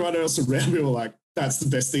 Everyone else around me were like, that's the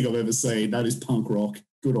best thing I've ever seen. That is punk rock.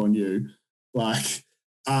 Good on you. Like,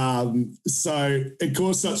 so it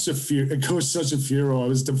caused such a furor. I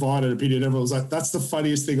was divided opinion. Everyone was like, that's the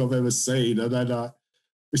funniest thing I've ever seen. And then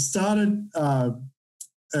we started, I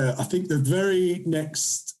think the very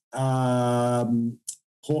next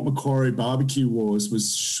Port Macquarie Barbecue Wars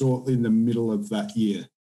was shortly in the middle of that year.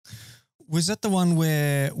 Was that the one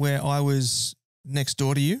where I was next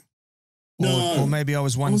door to you? Or maybe I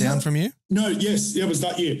was down from you? No, yes. Yeah, it was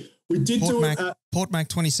that year. We did Port Mac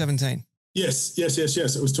 2017. Yes.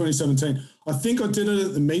 It was 2017. I think I did it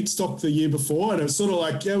at the meat stock the year before, and it was sort of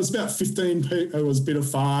like, it was about 15 people. It was a bit of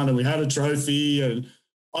fun, and we had a trophy, and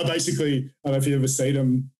I basically, I don't know if you've ever seen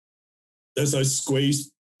them, there's those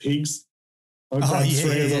squeezed pigs. I grabbed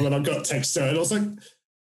three of them, and I got text to it. I was like,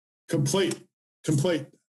 complete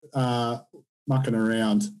mucking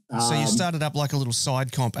around. So you started up like a little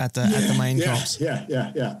side comp at the main comps. Yeah.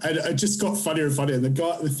 And it just got funnier and funnier.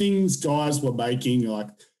 The things guys were making, like,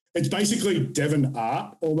 it's basically Devon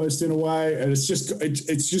art almost in a way, and it's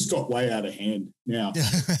just got way out of hand now.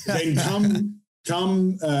 Then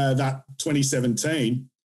come that 2017,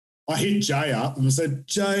 I hit Jay up and I said,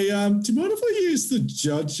 Jay, do you mind if I use the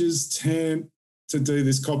judges' tent to do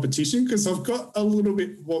this competition? Because I've got a little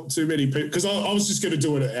bit too many people, because I was just going to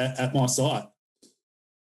do it at my site.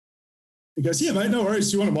 He goes, yeah, mate, no worries.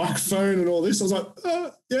 Do you want a microphone and all this? I was like,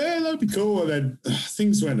 yeah, that'd be cool. And then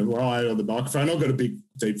things went awry on the microphone. I've got a big,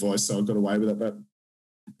 deep voice, so I got away with it. But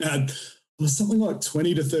it was something like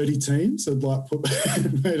 20 to 30 teams had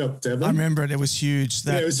made up Devon. I remember it. It was huge.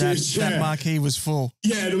 That marquee was full.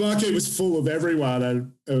 Yeah, the marquee was full of everyone.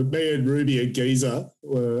 And me and Ruby and Geezer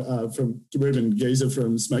were Ruben Geezer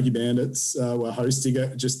from Smoky Bandits were hosting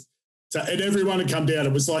it. And everyone had come down.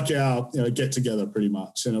 It was like our get together pretty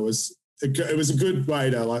much, and it was a good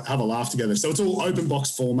way to like have a laugh together. So it's all open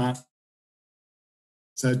box format.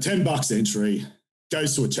 So $10 entry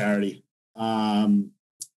goes to a charity.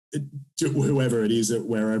 Whoever it is,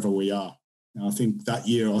 wherever we are. And I think that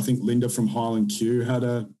year, Linda from Highland Q had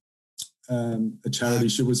a charity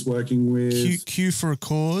she was working with. Q for a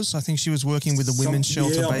Cause. I think she was working with the women's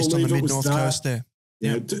shelter based on the mid-north coast there.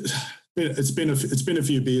 Yeah, it's been a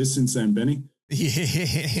few beers since then, Benny.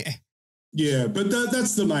 Yeah. Yeah, but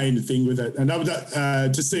that's the main thing with it. And you got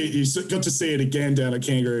to see it again down at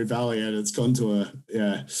Kangaroo Valley, and it's gone to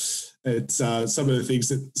it's some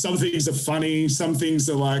things are funny, some things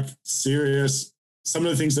are like serious. Some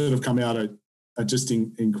of the things that have come out are just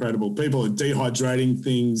incredible. People are dehydrating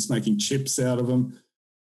things, making chips out of them.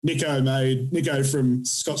 Nico from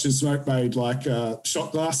Scotch and Smoke made like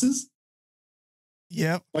shot glasses.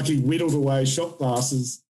 Yep. Like he whittled away shot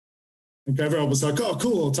glasses. And everyone was like, oh,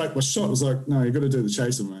 cool, I'll take my shot. I was like, no, you've got to do the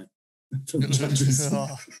chaser, mate. From the judges.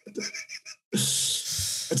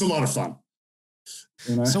 It's a lot of fun.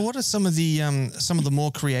 You know? So what are some of the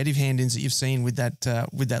more creative hand-ins that you've seen with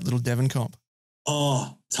that little Devon comp?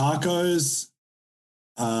 Oh, tacos,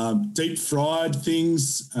 deep fried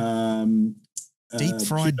things. Deep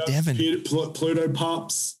fried Devon. Pluto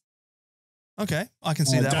pups. Okay, I can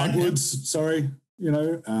see that one. Dagwoods, sorry, you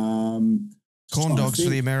know. Corn dogs for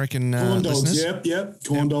the American corn dogs, listeners. Yep.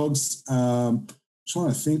 Corn dogs. Trying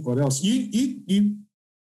to think what else. You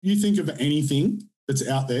think of anything that's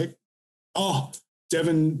out there. Oh,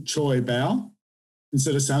 Devon choy bao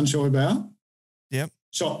instead of sun choy bao. Yep.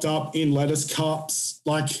 Chopped up in lettuce cups.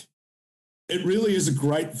 Like, it really is a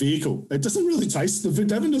great vehicle. It doesn't really taste, the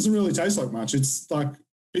Devon doesn't really taste like much. It's like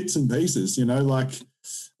bits and pieces, you know, like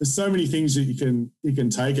there's so many things that you can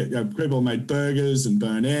take it. You know, people made burgers and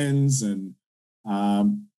burn ends, and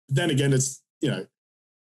then again, it's, you know,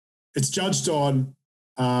 it's judged on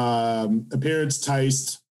appearance,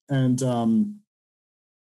 taste, and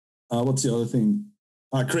what's the other thing?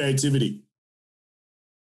 Creativity.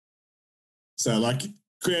 So like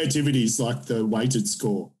creativity is like the weighted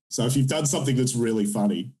score. So if you've done something that's really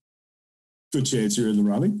funny, good chance you're in the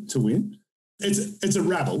running to win. It's a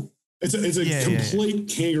rabble. It's a complete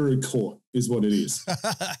kangaroo court is what it is.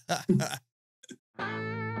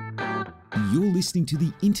 You're listening to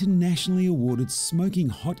the internationally awarded Smoking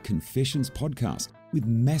Hot Confessions podcast with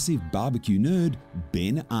massive barbecue nerd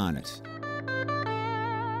Ben Arnott.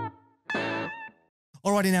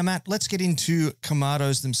 Alrighty now, Matt, let's get into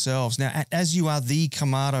Kamados themselves. Now, as you are the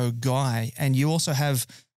Kamado guy, and you also have,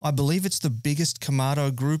 I believe it's the biggest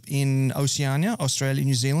Kamado group in Oceania, Australia,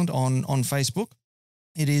 New Zealand, on Facebook.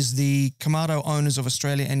 It is the Kamado Owners of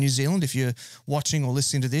Australia and New Zealand. If you're watching or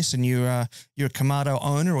listening to this and you're a Kamado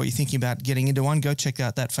owner or you're thinking about getting into one, go check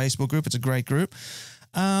out that Facebook group. It's a great group.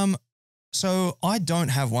 So I don't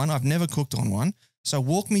have one. I've never cooked on one. So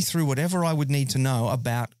walk me through whatever I would need to know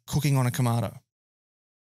about cooking on a Kamado.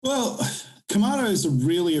 Well, Kamado is a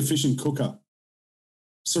really efficient cooker.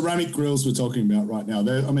 Ceramic grills we're talking about right now.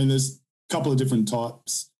 There's a couple of different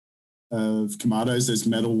types of Kamados. There's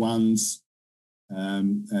metal ones,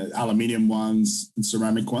 aluminium ones, and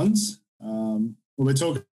ceramic ones. When we're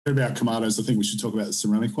talking about Kamados, I think we should talk about the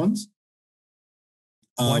ceramic ones.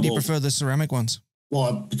 Why do you prefer the ceramic ones?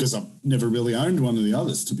 Well, because I've never really owned one of the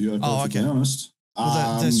others, to be perfectly honest.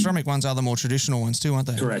 Well, the ceramic ones are the more traditional ones too, aren't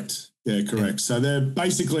they? Correct. Yeah, correct. Yeah. So they're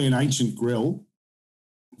basically an ancient grill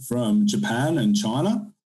from Japan and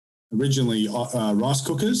China, originally rice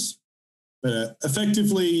cookers, but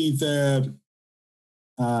effectively they're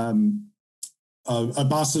a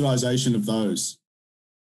bastardization of those.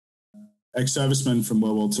 Ex-servicemen from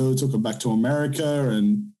World War II took them back to America,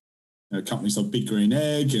 and companies like Big Green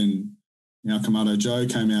Egg and Kamado Joe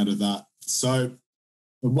came out of that. So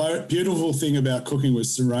the beautiful thing about cooking with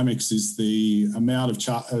ceramics is the amount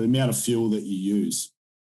of fuel that you use.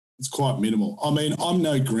 It's quite minimal. I mean, I'm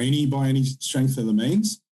no greenie by any strength of the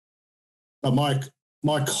means, but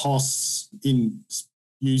my costs in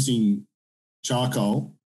using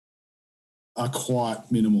charcoal are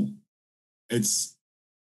quite minimal. It's,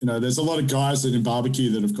 there's a lot of guys that in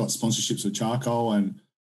barbecue that have got sponsorships with charcoal, and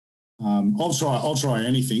I'll try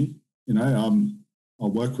anything. I'll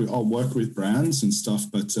work with brands and stuff,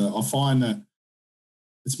 but I find that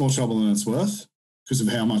it's more trouble than it's worth because of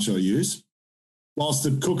how much I use. Whilst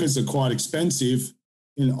the cookers are quite expensive,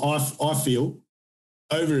 I feel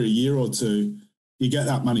over a year or two, you get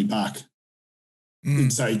that money back.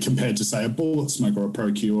 Compared to say a bullet smoke or a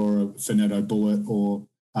ProQ or a Finetto bullet or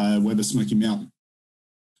a Weber Smoky Mountain.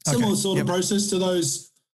 Similar sort of process to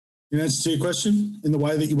those, in answer to your question, in the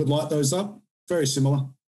way that you would light those up. Very similar.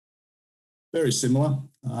 Very similar.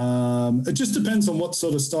 It just depends on what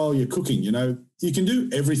sort of style you're cooking. You can do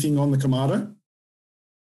everything on the Kamado.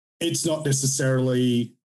 It's not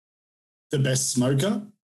necessarily the best smoker,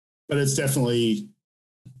 but it's definitely,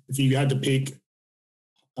 if you had to pick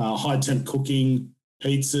high temp cooking,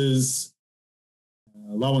 pizzas,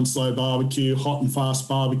 low and slow barbecue, hot and fast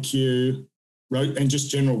barbecue, and just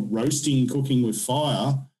general roasting, cooking with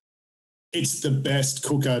fire, it's the best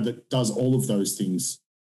cooker that does all of those things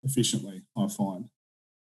efficiently, I find.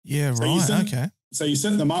 Yeah, so right. Okay. So you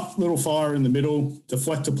set them up, little fire in the middle,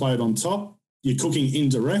 deflector plate on top. You're cooking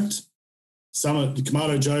indirect. Some of the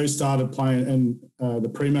Kamado Joe started playing, and the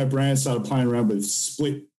Primo brand started playing around with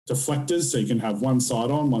split deflectors, so you can have one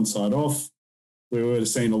side on, one side off. We would have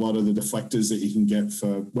seen a lot of the deflectors that you can get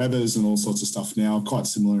for Weber's and all sorts of stuff now, quite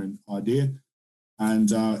similar in idea. And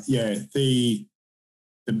the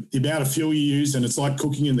amount of fuel you use, and it's like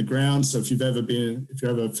cooking in the ground. So if you're ever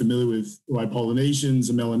familiar with the way Polynesians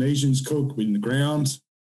and Melanesians cook in the ground,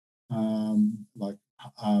 like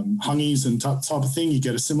hungies and type of thing, you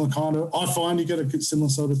get a similar kind of, I find you get a similar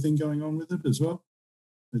sort of thing going on with it as well.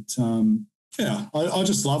 But I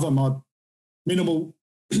just love them. Minimal,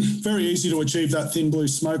 very easy to achieve that thin blue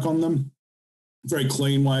smoke on them. Very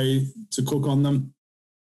clean way to cook on them.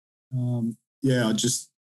 I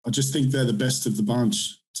just think they're the best of the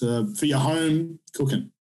bunch for your home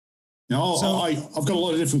cooking. Now, I've got a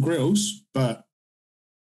lot of different grills, but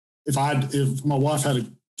if my wife had a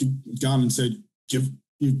gun and said,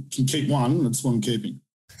 you can keep one, that's what I'm keeping.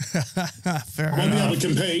 Fair enough. I won't be able to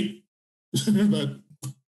compete, but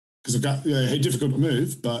because I've got difficult to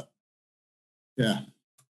move, but yeah.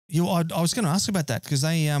 I was going to ask about that because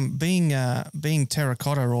they, being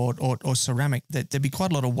terracotta or ceramic, there'd be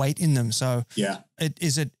quite a lot of weight in them. So yeah,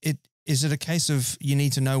 is it a case of you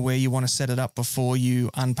need to know where you want to set it up before you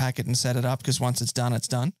unpack it and set it up? Because once it's done, it's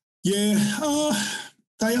done. Yeah,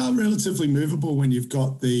 they are relatively movable when you've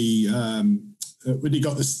got the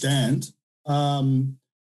stand.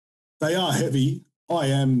 They are heavy. I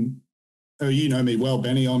am. Oh, you know me well,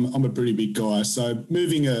 Benny. I'm a pretty big guy. So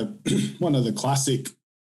moving one of the classic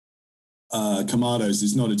Kamados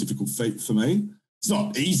is not a difficult feat for me. It's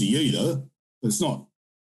not easy either, but it's not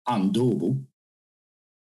undoable.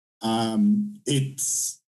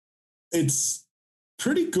 It's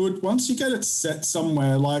pretty good once you get it set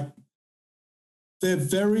somewhere. Like they're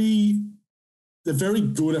very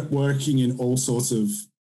good at working in all sorts of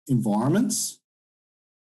environments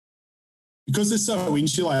because they're so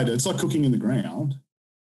insulated. It's like cooking in the ground.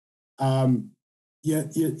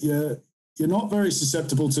 You're not very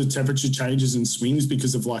susceptible to temperature changes and swings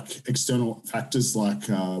because of like external factors like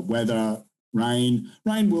weather, rain.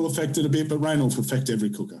 Rain will affect it a bit, but rain will affect every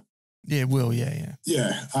cooker. Yeah, it will. Yeah.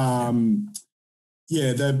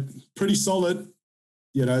 They're pretty solid.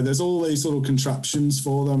 You know, there's all these little contraptions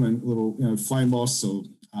for them and little, flame loss or,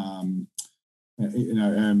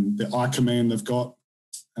 the eye command they've got,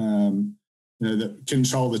 that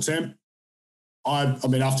control the temp. I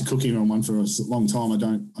mean, after cooking on one for a long time,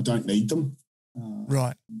 I don't need them.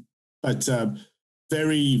 Right. But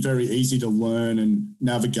very, very easy to learn and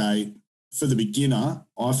navigate for the beginner,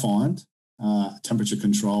 I find, temperature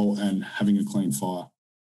control and having a clean fire.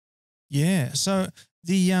 Yeah. So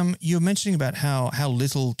you're mentioning about how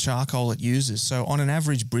little charcoal it uses. So on an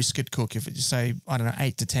average brisket cook, if you say,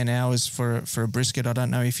 8 to 10 hours for a brisket, I don't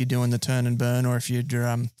know if you're doing the turn and burn or if you're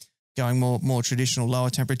going more traditional lower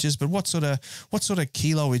temperatures, but what sort of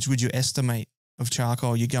kiloage would you estimate of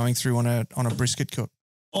charcoal you're going through on a brisket cook?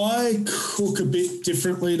 I cook a bit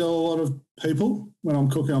differently to a lot of people when I'm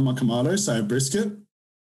cooking on my Kamado, say a brisket.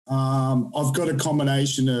 I've got a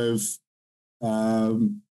combination of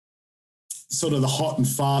sort of the hot and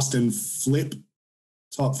fast and flip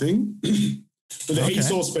type thing. But the heat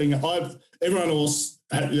source being, everyone else,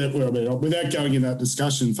 without going in that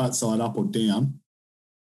discussion, fat side up or down,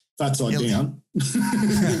 fat side down.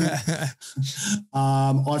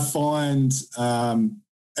 I find, and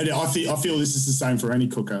I feel this is the same for any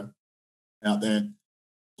cooker out there,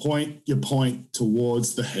 point your point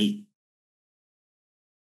towards the heat.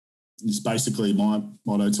 It's basically my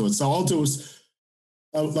motto to it. So I'll do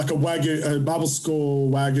like a bubble score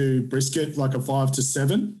Wagyu brisket, like a 5 to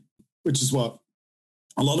 7, which is what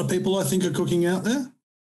a lot of people I think are cooking out there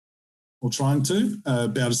or trying to,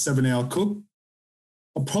 about a 7-hour cook.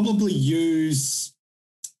 I'll probably use,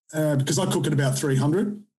 because I cook at about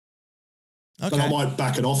 300, but I might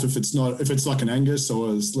back it off if it's like an Angus or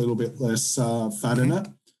there's a little bit less fat in it.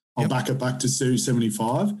 I'll back it back to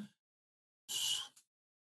 275.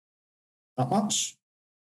 Not much.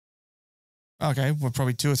 Okay, well,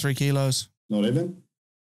 probably 2 or 3 kilos. Not even.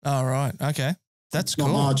 Oh, right. Okay. That's cool.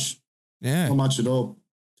 Not much. Yeah. Not much at all.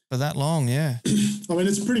 For that long, yeah. I mean,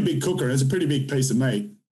 it's a pretty big cooker. It's a pretty big piece of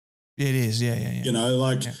meat. It is, yeah.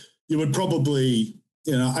 You would probably,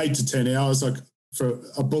 8 to 10 hours, like for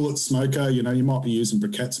a bullet smoker, you might be using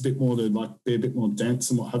briquettes a bit more to like be a bit more dense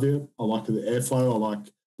and what have you. I like the airflow. I like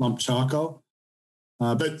lump charcoal.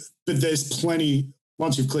 But there's plenty,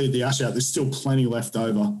 once you've cleared the ash out, there's still plenty left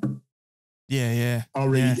over. Yeah.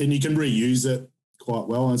 And you can reuse it quite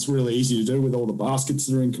well. And it's really easy to do with all the baskets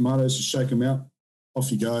that are in Kamados. Just shake them out,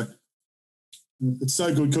 off you go. It's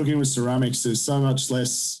so good cooking with ceramics. There's so much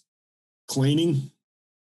less cleaning.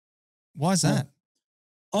 Why is that?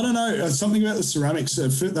 I don't know. Something about the ceramics.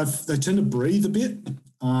 They tend to breathe a bit.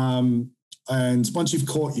 And once you've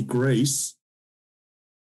caught your grease,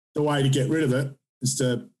 the way to get rid of it is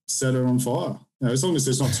to set it on fire. As long as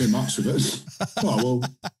there's not too much of it.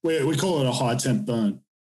 We call it a high temp burn.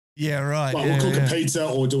 Yeah, right. Like we'll cook a pizza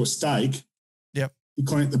or do a steak. Yep. You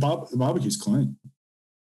clean the barbecue's clean.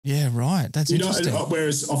 Yeah, right. That's interesting.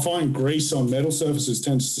 Whereas I find grease on metal surfaces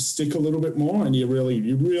tends to stick a little bit more, and you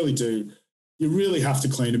really do. You really have to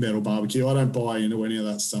clean a metal barbecue. I don't buy into any of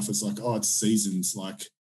that stuff. It's like, it's seasons. Like,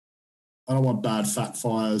 I don't want bad fat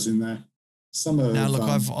fires in there.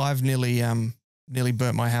 I've nearly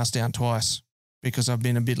burnt my house down twice because I've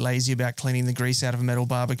been a bit lazy about cleaning the grease out of metal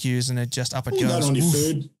barbecues, and it just up it goes. That on your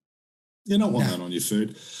food. You don't want that on your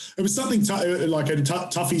food. It was something like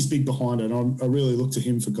Tuffy's big behind it. I really look to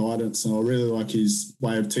him for guidance, and I really like his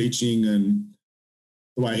way of teaching and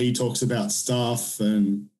the way he talks about stuff.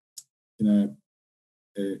 And,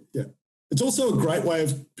 it's also a great way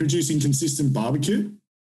of producing consistent barbecue.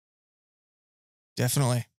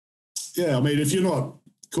 Definitely. Yeah, I mean, if you're not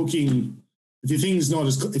cooking, if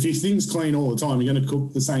your thing's clean all the time, you're going to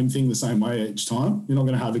cook the same thing the same way each time. You're not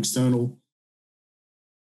going to have external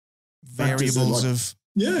variables of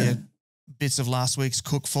bits of last week's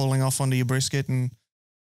cook falling off onto your brisket and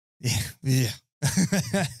yeah.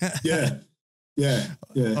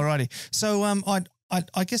 Alrighty. So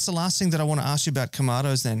I guess the last thing that I want to ask you about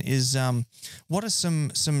Kamados then is what are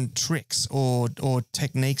some tricks or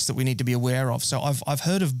techniques that we need to be aware of? So I've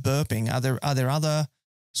heard of burping. Are there other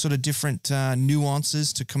sort of different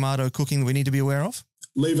nuances to Kamado cooking that we need to be aware of?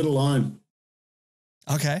 Leave it alone.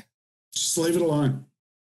 Okay. Just leave it alone.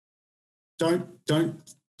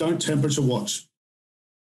 Don't temperature watch.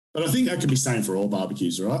 But I think that could be same for all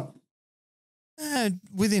barbecues, right?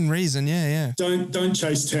 Within reason, yeah. Don't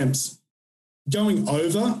chase temps. Going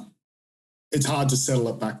over, it's hard to settle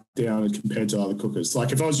it back down compared to other cookers.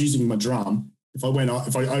 Like if I was using my drum, if I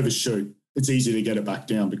overshoot, it's easy to get it back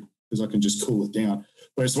down because I can just cool it down.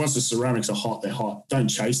 Whereas once the ceramics are hot, they're hot. Don't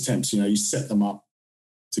chase temps. You set them up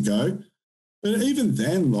to go. But even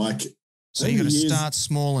then, so you got to start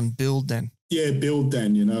small and build then. Yeah, build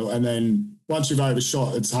then, and then once you've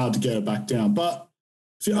overshot, it's hard to get it back down. But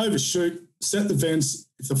if you overshoot, set the vents.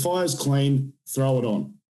 If the fire's clean, throw it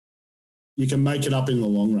on. You can make it up in the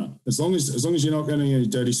long run. As long as you're not getting any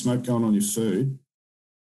dirty smoke going on your food,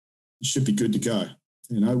 you should be good to go.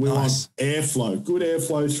 We want airflow, good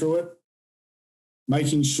airflow through it,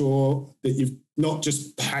 making sure that you're not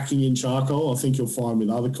just packing in charcoal. I think you'll find with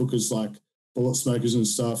other cookers like bullet smokers and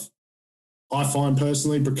stuff, I find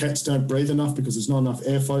personally briquettes don't breathe enough because there's not enough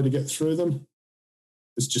airflow to get through them.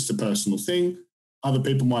 It's just a personal thing. Other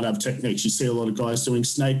people might have techniques. You see a lot of guys doing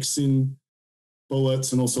snakes in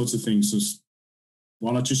bullets and all sorts of things. Just,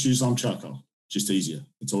 why not just use charcoal? Just easier.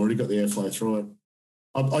 It's already got the airflow through it.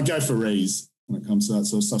 I go for ease when it comes to that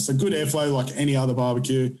sort of stuff. So good airflow like any other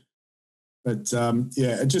barbecue. But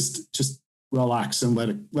just relax and let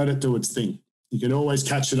it do its thing. You can always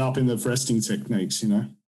catch it up in the resting techniques,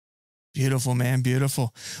 Beautiful, man.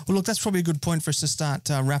 Beautiful. Well, look, that's probably a good point for us to start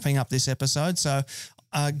wrapping up this episode. So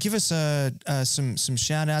give us some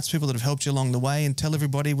shout outs, people that have helped you along the way, and tell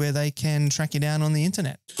everybody where they can track you down on the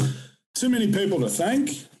internet. Too many people to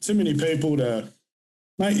thank, too many people to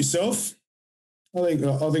mate yourself. I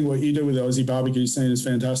think what you do with the Aussie barbecue scene is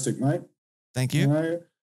fantastic, mate. Thank you. I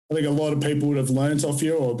think a lot of people would have learnt off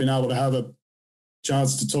you or been able to have a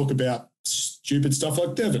chance to talk about stupid stuff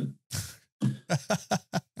like Devon.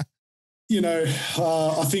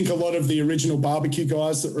 I think a lot of the original barbecue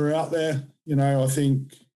guys that were out there, I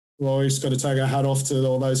think we've always got to take our hat off to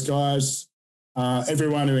all those guys.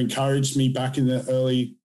 Everyone who encouraged me back in the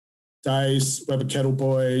early days, Weber Kettle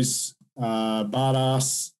Boys,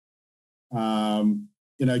 Bardass,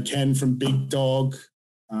 Ken from Big Dog,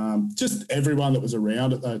 just everyone that was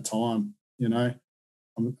around at that time,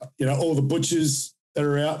 all the butchers that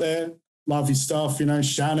are out there, love your stuff,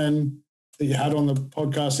 Shannon that you had on the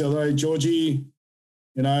podcast the other day, Georgie,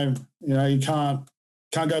 you can't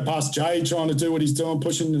go past Jay trying to do what he's doing,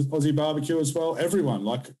 pushing the Aussie barbecue as well.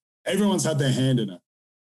 Everyone's had their hand in it.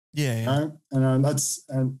 Yeah.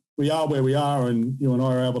 And we are where we are, and you and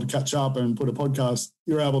I are able to catch up and put a podcast.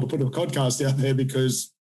 You're able to put a podcast out there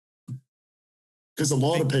because a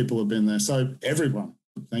lot of people have been there. So everyone,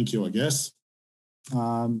 thank you, I guess.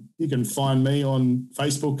 You can find me on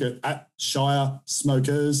Facebook at Shire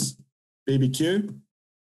Smokers BBQ,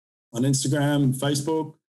 on Instagram,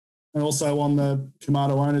 Facebook, and also on the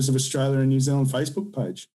Kamado Owners of Australia and New Zealand Facebook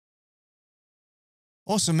page.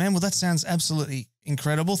 Awesome, man. Well, that sounds absolutely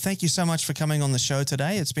incredible. Thank you so much for coming on the show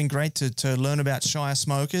today. It's been great to learn about Shire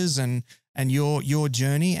Smokers and your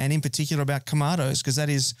journey, and in particular about Kamados, because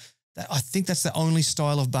I think that's the only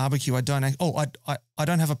style of barbecue I don't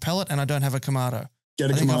have a pellet and I don't have a Kamado.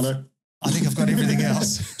 Get a Kamado. I think I've got everything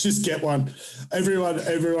else. Just get one.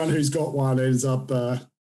 Everyone who's got one ends up,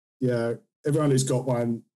 everyone who's got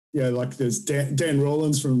one, like there's Dan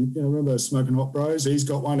Rawlins from, remember Smoking Hot Bros? He's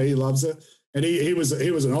got one. He loves it. And he was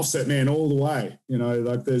an offset man all the way.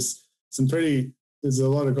 Like there's a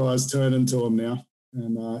lot of guys turning to him now.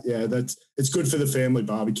 And it's good for the family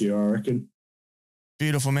barbecue, I reckon.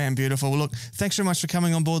 Beautiful, man. Beautiful. Well, look, thanks very much for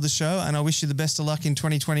coming on board the show, and I wish you the best of luck in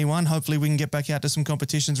 2021. Hopefully we can get back out to some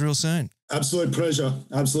competitions real soon. Absolute pleasure.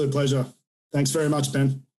 Absolute pleasure. Thanks very much,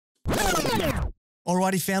 Ben.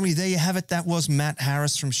 Alrighty, family, there you have it. That was Matt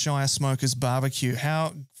Harris from Shire Smokers Barbecue.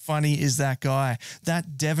 How funny is that guy?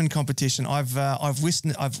 That Devon competition, I've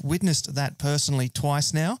witnessed that personally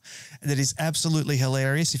twice now. That is absolutely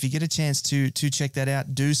hilarious. If you get a chance to check that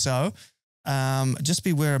out, do so. Just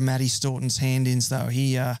beware of Matty Staunton's hand-ins though.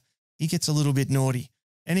 He gets a little bit naughty.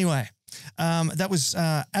 Anyway, that was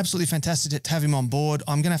absolutely fantastic to have him on board.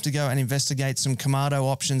 I'm gonna have to go and investigate some Kamado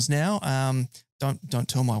options now. Don't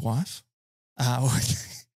tell my wife.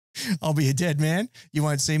 I'll be a dead man. You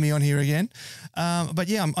won't see me on here again. But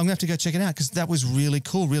yeah, I'm gonna have to go check it out because that was really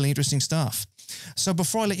cool, really interesting stuff. So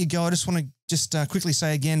before I let you go, I just want to quickly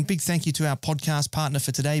say again, big thank you to our podcast partner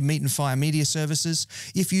for today, Meat and Fire Media Services.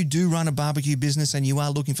 If you do run a barbecue business and you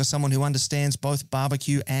are looking for someone who understands both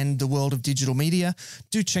barbecue and the world of digital media,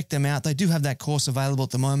 do check them out. They do have that course available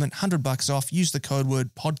at the moment, $100 off. Use the code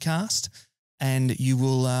word podcast and you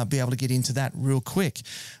will be able to get into that real quick.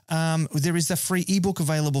 There is a free ebook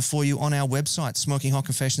available for you on our website,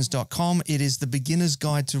 smokinghotconfessions.com. It is the Beginner's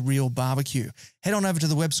Guide to Real Barbecue. Head on over to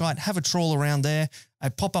the website, have a trawl around there.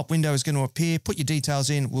 A pop-up window is going to appear. Put your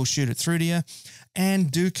details in. We'll shoot it through to you.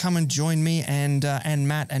 And do come and join me and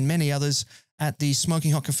Matt and many others at the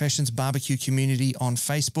Smoking Hot Confessions Barbecue community on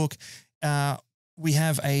Facebook. We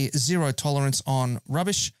have a zero tolerance on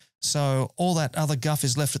rubbish. So all that other guff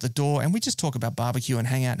is left at the door, and we just talk about barbecue and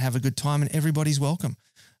hang out and have a good time, and everybody's welcome.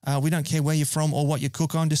 We don't care where you're from or what you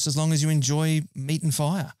cook on, just as long as you enjoy meat and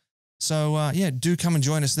fire. So, do come and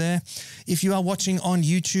join us there. If you are watching on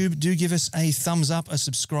YouTube, do give us a thumbs up, a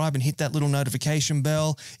subscribe, and hit that little notification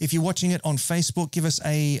bell. If you're watching it on Facebook, give us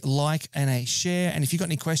a like and a share. And if you've got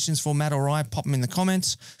any questions for Matt or I, pop them in the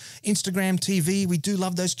comments. Instagram TV, we do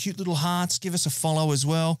love those cute little hearts. Give us a follow as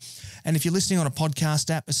well. And if you're listening on a podcast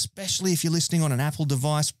app, especially if you're listening on an Apple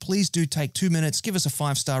device, please do take 2 minutes, give us a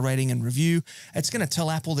 5-star rating and review. It's going to tell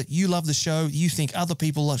Apple that you love the show, you think other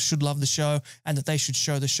people should love the show, and that they should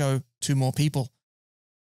show the show to more people.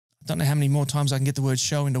 I don't know how many more times I can get the word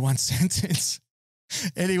show into one sentence.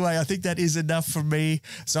 Anyway, I think that is enough from me.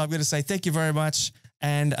 So I'm going to say thank you very much.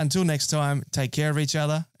 And until next time, take care of each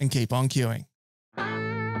other and keep on queuing.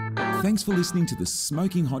 Thanks for listening to the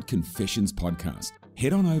Smoking Hot Confessions podcast.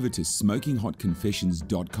 Head on over to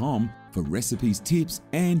smokinghotconfessions.com for recipes, tips,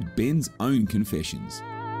 and Ben's own confessions.